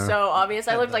 it was Yeah. so obvious.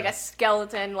 I Had looked the- like a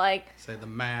skeleton, like... Say the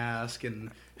mask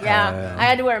and... Yeah, I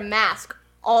had to wear a mask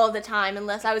all the time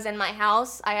unless I was in my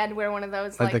house. I had to wear one of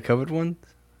those, Like the COVID ones?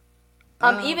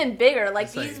 even bigger. Like,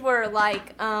 it's like- these were,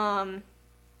 like,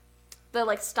 the,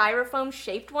 like, styrofoam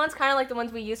shaped ones, kind of like the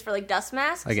ones we use for, like, dust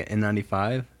masks. Like an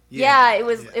N95? Yeah, it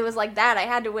was like that. I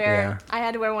had to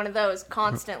wear one of those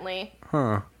constantly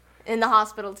Huh. in the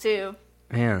hospital too.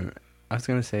 Man, I was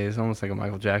gonna say it's almost like a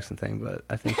Michael Jackson thing, but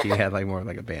I think he had like more of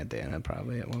like a bandana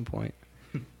probably at one point.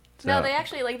 No, they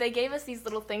actually they gave us these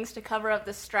little things to cover up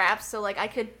the straps, so like I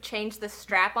could change the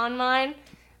strap on mine,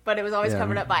 but it was always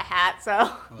covered up by a hat. So I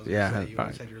was gonna Yeah, say, you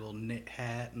always fine. had your little knit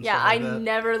hat and yeah, stuff I like that.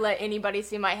 never let anybody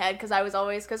see my head because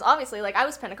obviously like I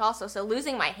was Pentecostal, so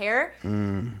losing my hair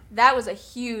that was a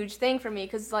huge thing for me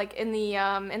because like in the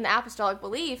apostolic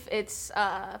belief, it's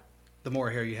The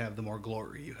more hair you have, the more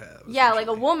glory you have. yeah, like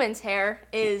a essentially. woman's hair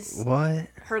is What?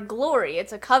 her glory.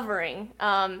 It's a covering.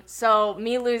 So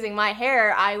me losing my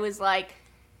hair, I was like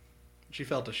She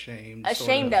felt ashamed.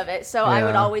 ashamed of it. So I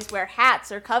would Yeah. always wear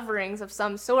hats or coverings of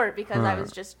some sort because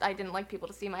Huh. I didn't like people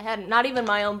to see my head. Not even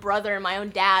my own brother and my own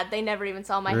dad. They never even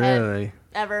saw my Really? head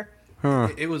ever. Huh.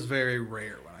 It was very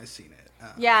rare when I seen it.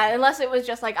 Yeah, unless it was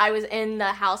just like I was in the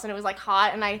house and it was like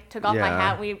hot and I took off my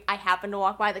Yeah. hat. I happened to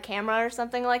walk by the camera or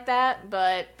something like that.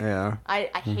 But Yeah. I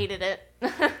hated it.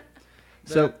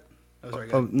 So, Oh, sorry,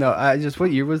 go oh ahead. no, I just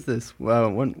what year was this?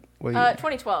 What year?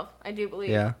 2012, I do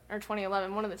believe. Yeah. Or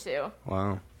 2011, one of the two.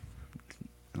 Wow.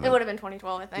 It would have been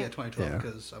 2012, I think. Yeah, 2012 Yeah.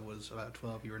 because I was about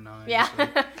 12. You were 9. Yeah. So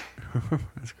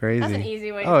That's crazy. That's an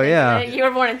easy way to Oh, think yeah. of it. You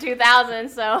were born in 2000,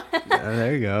 so.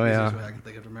 There you go. easiest way Yeah. I can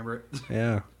think of to remember it.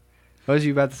 Yeah. What was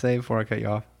you about to say before I cut you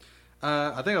off?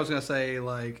 I think I was gonna say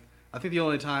like I think the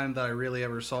only time that I really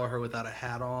ever saw her without a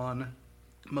hat on,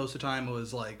 most of the time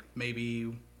was like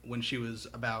maybe when she was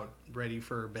about ready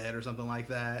for bed or something like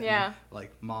that. Yeah. And,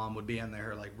 like mom would be in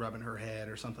there like rubbing her head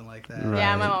or something like that. Right.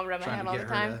 Yeah, my mom rubbed my Trying head to all get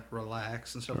the her time. to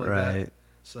relax and stuff like Right. that.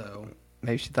 So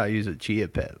Maybe she thought you was a chia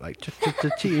pet. Like, chia.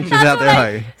 She's out there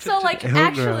like. So, like, It'll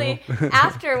actually,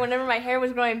 after, whenever my hair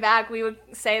was growing back, we would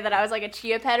say that I was, like, a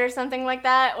chia pet or something like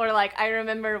that. Or, like, I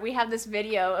remember we have this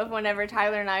video of whenever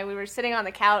Tyler and we were sitting on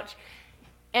the couch,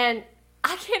 and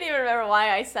I can't even remember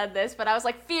why I said this, but I was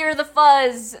like, fear the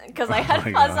fuzz, because I had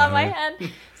my fuzz on my God.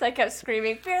 head. So I kept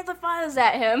screaming, fear the fuzz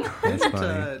at him. That's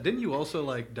funny. didn't you also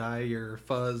like dye your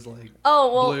fuzz like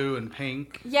Oh, well, blue and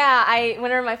pink? yeah,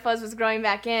 whenever my fuzz was growing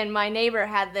back in, my neighbor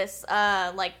had this,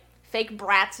 like, fake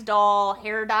Bratz doll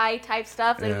hair dye type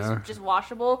stuff that Yeah. was just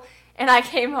washable. And I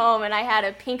came home and I had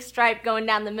a pink stripe going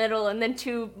down the middle and then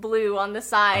 2 blue on the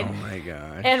side. Oh my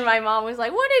gosh. And my mom was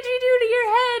like, what did you do to your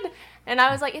head? And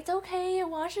I was like, it's okay, it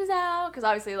washes out. Because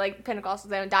obviously, like, Pentecostals,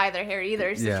 they don't dye their hair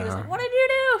either. So she was Yeah. like, what did you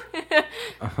do?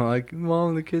 I'm like,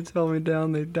 Mom, the kids held me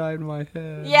down. They dyed my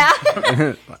head. Yeah.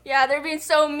 Yeah, they're being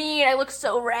so mean. I look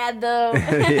so rad, though.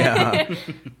 Yeah.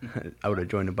 I would have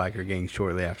joined the biker gang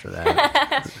shortly after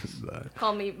that. But,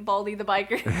 Call me Baldy the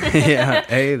Biker. yeah.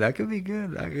 Hey, that could be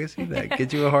good. I can see that.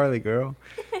 Get you a Harley, girl.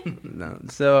 No.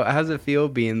 So, how's it feel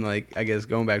being like, I guess,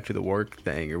 going back to the work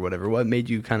thing or whatever? What made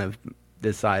you kind of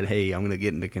decide, hey, I'm going to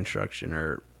get into construction?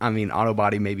 Or, I mean, auto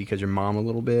body maybe because your mom a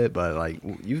little bit, but like,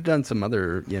 you've done some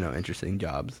other, interesting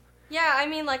jobs. Yeah, I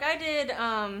mean, like,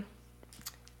 I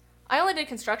only did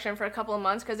construction for a couple of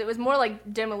months because it was more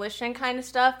like demolition kind of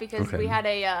stuff because Okay. we had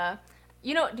a,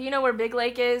 do you know where Big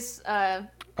Lake is? I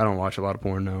don't watch a lot of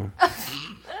porn, no.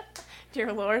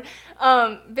 Dear Lord.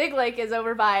 Big Lake is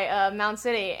over by Mound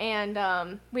City,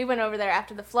 and we went over there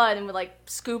after the flood and would, like,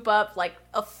 scoop up, like,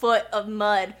 a foot of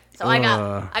mud. So I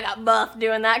got buff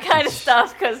doing that kind of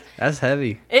stuff because That's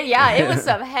heavy. it was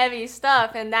some heavy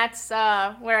stuff, and that's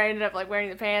where I ended up, like, wearing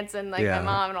the pants and, like, Yeah. my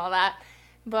mom and all that.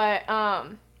 But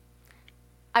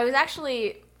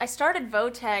I started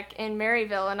Votech in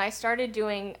Maryville, and I started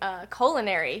doing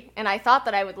culinary, and I thought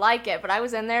that I would like it, but I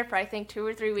was in there for, I think, 2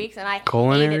 or 3 weeks, and I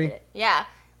Culinary? hated it. Yeah,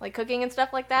 like cooking and stuff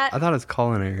like that. I thought it's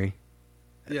culinary.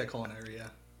 Yeah, culinary. Yeah.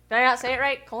 Did I not say it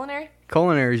right? Culinary?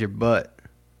 Culinary is your butt.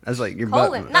 That's like your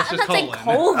Colon. butt. Not, I'm just not saying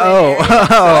colon. culinary.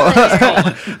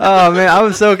 Oh man, I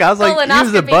was so I was like, you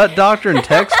was a Colonoscopy. butt doctor in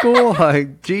tech school?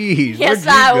 Like, geez. Yes,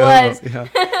 where'd you I go? was.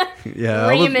 Yeah,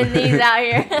 Reaming these out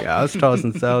here. yeah, I was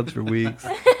tossing salads for weeks.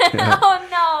 Oh,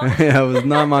 no. Yeah, it was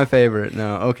not my favorite.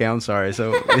 No, okay, I'm sorry.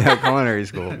 So yeah, culinary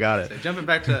school, got So it. jumping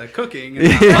back to cooking.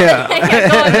 Yeah,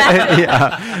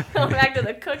 Yeah, going back to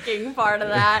the cooking part of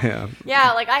that. Yeah.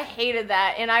 Yeah, like, I hated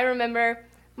that. And I remember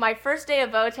my first day of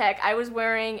Votech, I was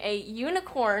wearing a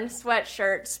unicorn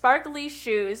sweatshirt, sparkly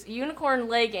shoes, unicorn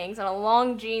leggings, and a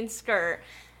long jean skirt.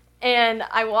 And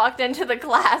I walked into the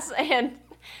class, and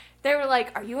they were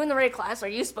like, "Are you in the right class? Are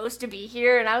you supposed to be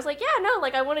here?" And I was like, "Yeah, no,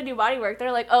 like I want to do body work."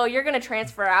 They're like, "Oh, you're gonna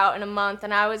transfer out in a month,"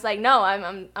 and I was like, "No,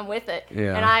 I'm with it."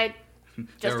 Yeah. And I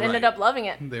just ended up loving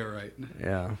it. They were right.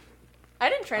 Yeah. I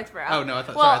didn't transfer out. Oh no, I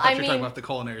thought you were talking about the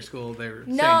culinary school. They were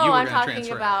saying you were I'm going to talking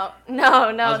transfer about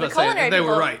out. no, the culinary. They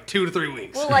were right. 2 to 3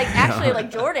 weeks. Well, like actually, like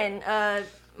Jordan,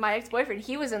 my ex-boyfriend,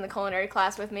 he was in the culinary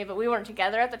class with me, but we weren't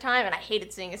together at the time, and I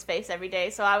hated seeing his face every day.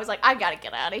 So I was like, I gotta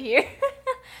get out of here.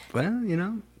 Well,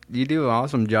 you do an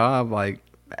awesome job, like,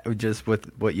 just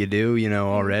with what you do,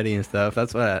 already and stuff.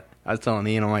 That's what I was telling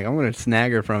Ian. I'm like, I'm going to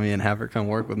snag her from you and have her come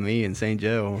work with me in St.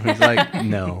 Joe. He's like,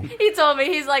 no. He told me,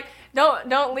 he's like,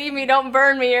 don't leave me, don't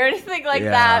burn me or anything like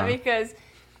that, because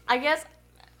I guess,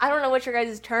 I don't know what your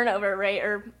guys' turnover rate,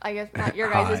 or I guess not your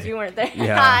guys', you weren't there.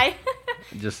 Yeah. High.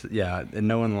 And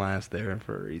no one lasts there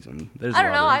for a reason. I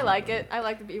don't know, I like it. I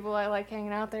like the people, I like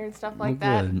hanging out there and stuff like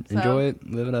that. Good. So. Enjoy it,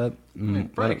 live it up.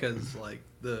 Probably because, like,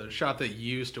 the shop that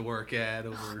you used to work at,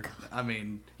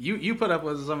 you put up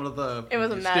with some of the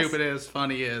stupidest,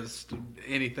 funniest,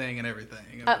 anything and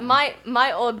everything.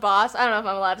 My old boss, I don't know if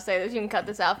I'm allowed to say this, you can cut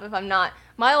this out if I'm not.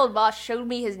 My old boss showed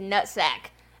me his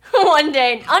nutsack one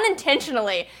day,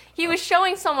 unintentionally. He was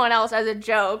showing someone else as a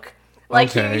joke. Like,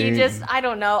 okay. he just, I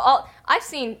don't know. I've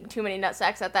seen too many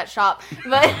nutsacks at that shop,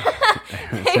 but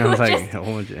sounds like a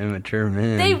whole bunch of immature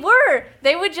men.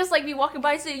 They would just, like, be walking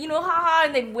by and say, haha,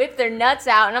 and they'd whip their nuts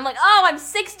out, and I'm like, oh, I'm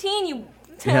 16, you...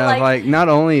 Yeah, like not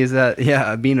only is that,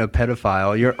 being a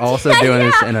pedophile, you're also doing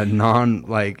this in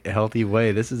a healthy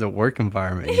way. This is a work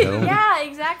environment, Yeah,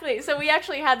 exactly. So we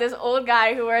actually had this old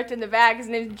guy who worked in the back. His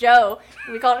name's Joe.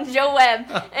 We called him Joe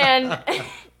Webb. And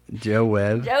Joe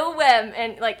Webb? Joe Webb.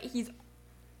 And, like, he's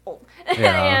old.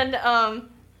 Yeah. And,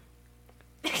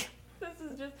 this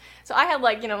is just... So I had,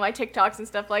 like, my TikToks and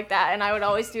stuff like that, and I would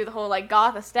always do the whole, like,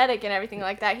 goth aesthetic and everything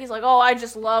like that. He's like, oh, I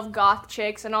just love goth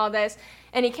chicks and all this.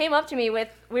 And he came up to me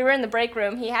we were in the break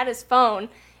room, he had his phone,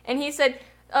 and he said,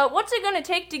 what's it going to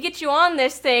take to get you on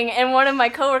this thing? And one of my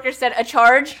coworkers said, a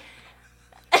charge.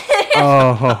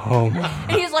 Oh.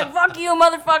 And he's like, fuck you,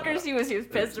 motherfuckers. He was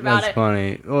pissed about it. That's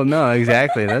funny. Well, no,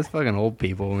 exactly. That's fucking old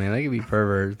people, man. They could be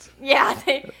perverts. Yeah,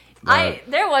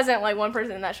 there wasn't, like, one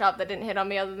person in that shop that didn't hit on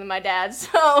me other than my dad,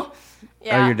 so,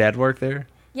 yeah. Oh, your dad worked there?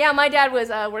 Yeah, my dad was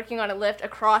working on a lift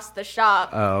across the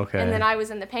shop. Oh, okay. And then I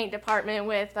was in the paint department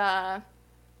with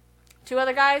 2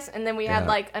 other guys, and then we had,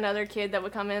 like, another kid that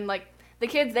would come in. Like, the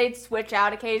kids, they'd switch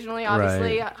out occasionally,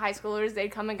 obviously. Right. High schoolers,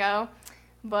 they'd come and go.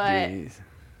 But, jeez,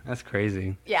 that's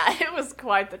crazy. yeah, it was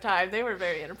quite the time. They were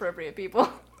very inappropriate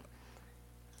people.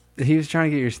 He was trying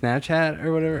to get your Snapchat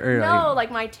or whatever? Or No, like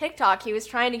my TikTok. He was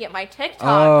trying to get my TikTok.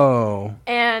 Oh.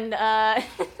 And, yeah.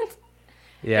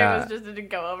 it didn't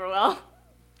go over well.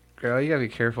 Girl, you gotta be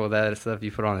careful with that stuff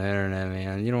you put on the internet,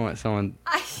 man. You don't want someone...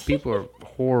 People are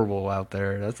horrible out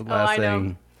there. That's the last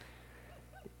thing.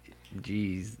 Know.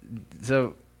 Jeez.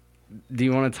 So, do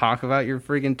you want to talk about your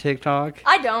freaking TikTok?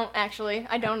 I don't, actually.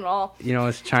 I don't at all.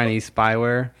 It's Chinese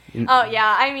spyware. Oh,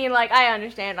 yeah. I mean, like, I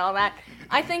understand all that.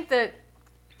 I think that...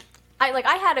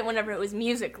 I had it whenever it was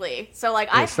Musical.ly. So, like,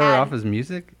 it started off as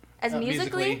music? As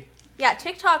Musical.ly? Yeah,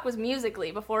 TikTok was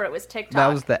Musical.ly before it was TikTok. That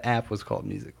was the app was called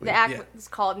Musical.ly. The app was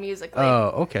called Musical.ly.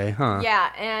 Oh, okay, huh.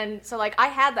 Yeah, and so, like, I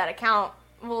had that account.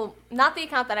 Well, not the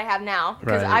account that I have now,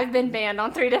 because right. I've been banned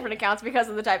on 3 different accounts because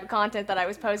of the type of content that I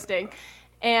was posting.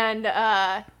 And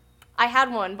I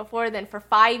had one before then for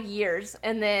 5 years,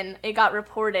 and then it got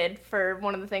reported for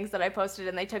one of the things that I posted,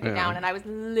 and they took it down, and I was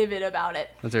livid about it.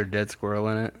 Was there a dead squirrel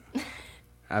in it?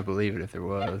 I believe it if there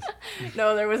was.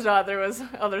 No, there was not. There was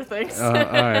other things. All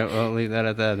right, well, leave that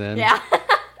at that then. Yeah.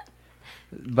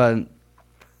 But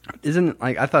isn't,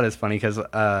 like, I thought it's funny because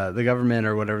the government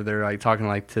or whatever, they're, like, talking,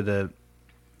 like, to the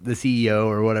CEO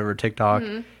or whatever, TikTok,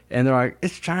 and they're like,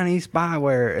 it's Chinese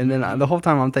spyware. And then the whole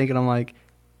time I'm thinking, I'm like,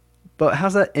 but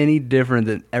how's that any different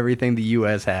than everything the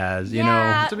U.S. has, you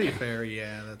know? To be fair,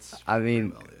 yeah, that's... I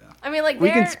mean... I mean, like, we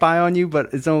can spy on you,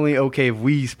 but it's only okay if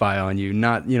we spy on you,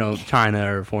 not,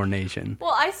 China or a foreign nation.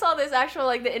 Well, I saw this actual,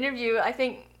 like, the interview, I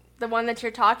think the one that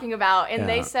you're talking about, and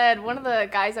they said, one of the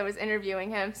guys that was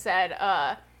interviewing him said,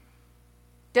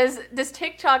 does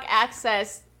TikTok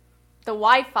access the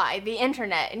Wi-Fi, the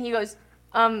internet? And he goes,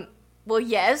 well,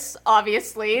 yes,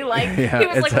 obviously. Like, he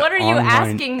was like, what are you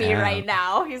asking me right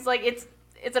now? He's like, it's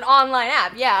an online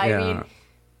app. Yeah, I mean,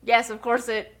 yes, of course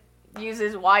it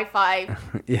uses Wi-Fi.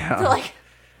 Yeah. To, like,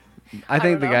 I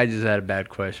think the guy just had a bad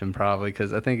question, probably,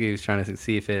 because I think he was trying to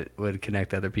see if it would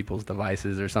connect to other people's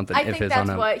devices or something. I think that's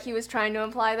what he was trying to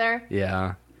imply there.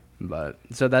 Yeah. But,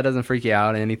 so that doesn't freak you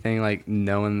out or anything, like,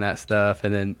 knowing that stuff,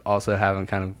 and then also having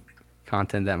kind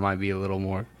content that might be a little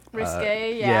more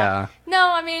risque. Yeah.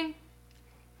 No, I mean,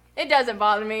 it doesn't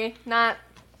bother me. Not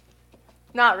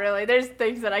really. There's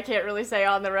things that I can't really say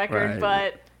on the record,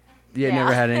 but. You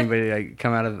never had anybody like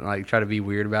come out of like try to be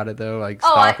weird about it though, like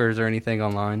stalkers or anything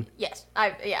online? Yes,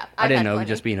 I didn't know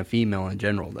just being a female in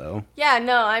general though. Yeah,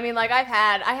 no, I mean like I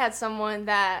had someone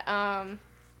that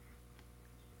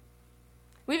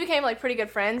we became like pretty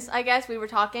good friends. I guess we were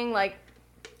talking like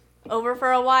over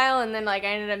for a while, and then like I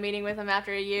ended up meeting with him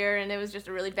after a year, and it was just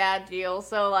a really bad deal.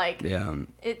 So like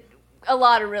a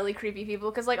lot of really creepy people,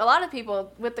 because like a lot of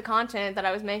people with the content that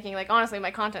I was making, like honestly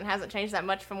my content hasn't changed that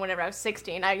much from whenever I was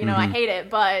 16. I hate it,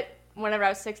 but whenever I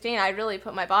was 16 I really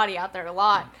put my body out there a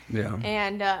lot.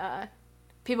 And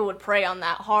people would prey on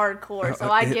that hardcore,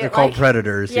 so I get they're called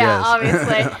predators. Yes.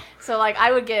 Obviously. So like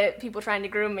I would get people trying to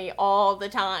groom me all the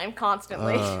time,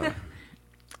 constantly.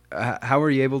 How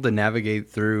were you able to navigate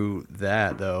through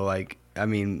that though? Like, I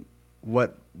mean,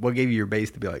 what gave you your base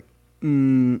to be like,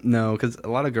 no, because a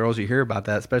lot of girls you hear about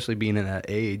that, especially being in that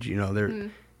age,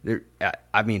 they're.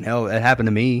 I mean, hell, it happened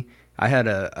to me. I had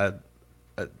I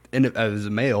was a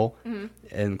male,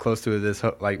 and close to this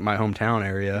like my hometown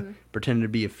area, pretended to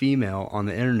be a female on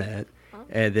the internet,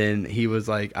 and then he was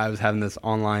like, I was having this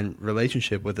online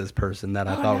relationship with this person that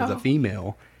I thought was a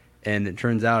female, and it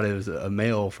turns out it was a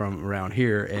male from around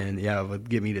here, and it would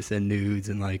get me to send nudes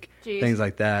and like things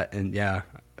like that, and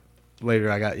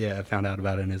later I found out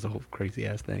about it, and it's a whole crazy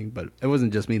ass thing. But it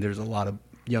wasn't just me. There's a lot of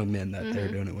young men that they're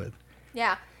doing it with.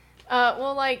 Yeah.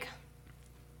 Well, like,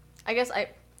 I guess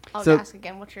I'll ask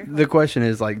again. What's your... The question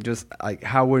is, like, just, like,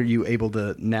 how were you able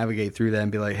to navigate through that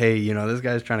and be like, hey, this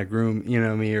guy's trying to groom,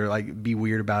 me, or, like, be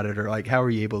weird about it? Or, like, how are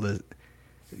you able to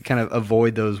kind of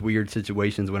avoid those weird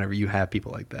situations whenever you have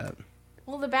people like that?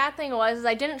 Well, the bad thing was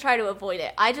I didn't try to avoid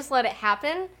it. I just let it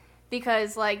happen.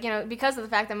 Because, like, because of the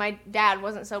fact that my dad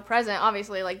wasn't so present,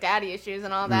 obviously, like, daddy issues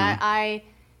and all that, I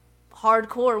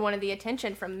hardcore wanted the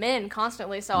attention from men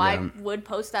constantly, so I would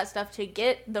post that stuff to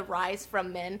get the rise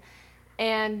from men.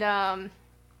 And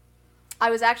I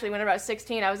was actually, whenever I was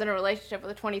 16, I was in a relationship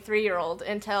with a 23-year-old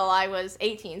until I was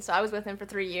 18, so I was with him for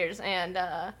 3 years, and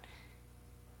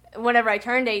whenever I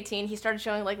turned 18, he started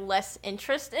showing, like, less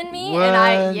interest in me,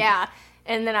 and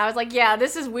and then I was like, yeah,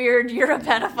 this is weird. You're a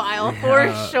pedophile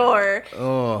for sure.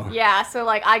 Oh. Yeah, so,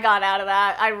 like, I got out of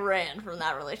that. I ran from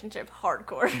that relationship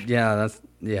hardcore. Yeah, that's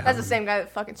the same guy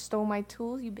that fucking stole my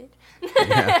tools, you bitch.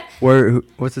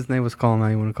 What's his name? What's calling him out?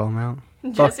 You want to call him out?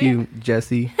 Jesse? Fuck you,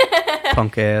 Jesse.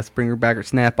 Punk ass. Bring her back or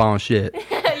snap-on shit.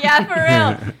 Yeah,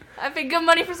 for real. I paid good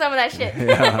money for some of that shit.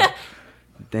 Yeah.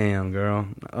 Damn, girl.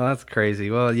 Oh, that's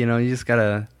crazy. Well, you just got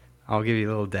to... I'll give you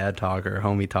a little dad talk or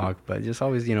homie talk, but just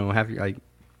always, have your, like,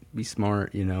 be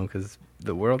smart, because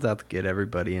the world's out to get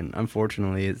everybody, and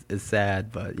unfortunately it's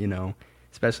sad, but,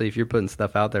 especially if you're putting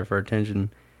stuff out there for attention,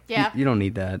 you don't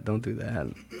need that. Don't do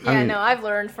that. Yeah, I've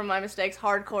learned from my mistakes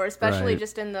hardcore, especially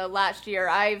just in the last year.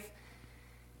 I've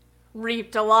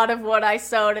reaped a lot of what I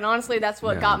sowed, and honestly that's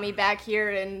what got me back here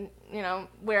and,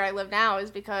 where I live now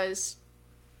is because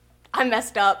I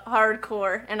messed up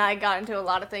hardcore, and I got into a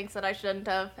lot of things that I shouldn't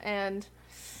have, and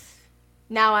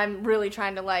now I'm really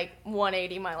trying to, like,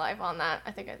 180 my life on that.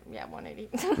 I think 180.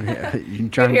 Yeah, you can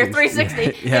try to here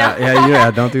 360.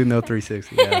 Yeah, don't do no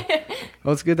 360. Yeah.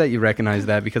 Well, it's good that you recognize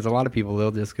that, because a lot of people,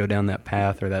 they'll just go down that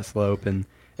path or that slope, and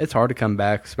it's hard to come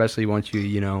back, especially once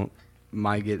you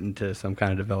might get into some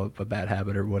kind of develop a bad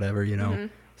habit or whatever,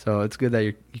 So it's good that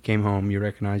you came home, you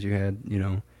recognize you had,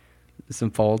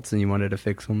 some faults and you wanted to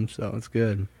fix them, so it's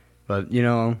good. But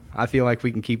I feel like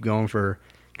we can keep going for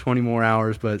 20 more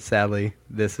hours, but sadly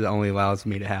this only allows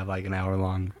me to have like an hour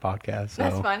long podcast, so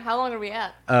that's fine. How long are we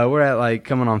at? We're at like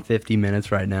coming on 50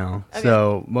 minutes right now. Okay.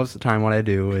 So most of the time what I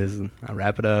do is I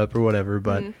wrap it up or whatever,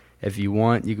 but if you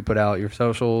want, you can put out your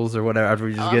socials or whatever after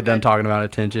we just get done talking about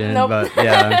attention. Nope. But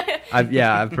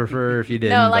I prefer if you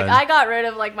didn't. No, like I got rid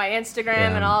of like my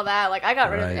Instagram and all that. Like I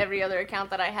got rid of every other account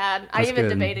that I had. I even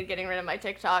debated getting rid of my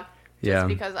TikTok just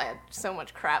because I had so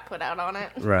much crap put out on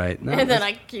it. Right. No, and then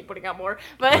I keep putting out more.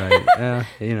 But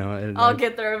I'll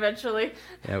get there eventually.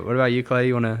 Yeah. What about you, Clay?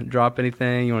 You want to drop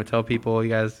anything? You want to tell people?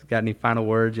 You guys got any final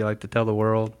words you like to tell the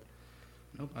world?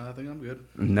 Nope, I think I'm good.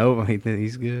 Nope, I think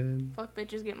he's good. Fuck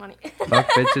bitches, get money. Fuck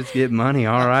bitches, get money.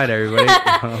 All right, everybody.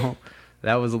 Well,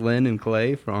 that was Lynn and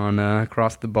Clay on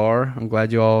Across the Bar. I'm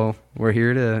glad you all were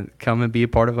here to come and be a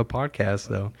part of a podcast.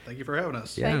 So thank you for having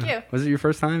us. Yeah. Thank you. Was it your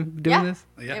first time doing this?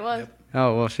 Yeah, it was. Yep.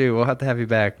 Oh, well, shoot. We'll have to have you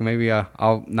back. Maybe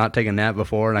I'll not take a nap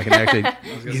before, and I can actually...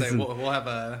 I was going to say, we'll have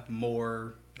a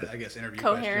more, I guess, interview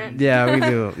coherent. questions. Yeah, we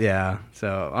do. Yeah.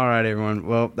 So, all right, everyone.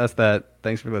 Well, that's that.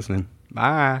 Thanks for listening.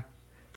 Bye.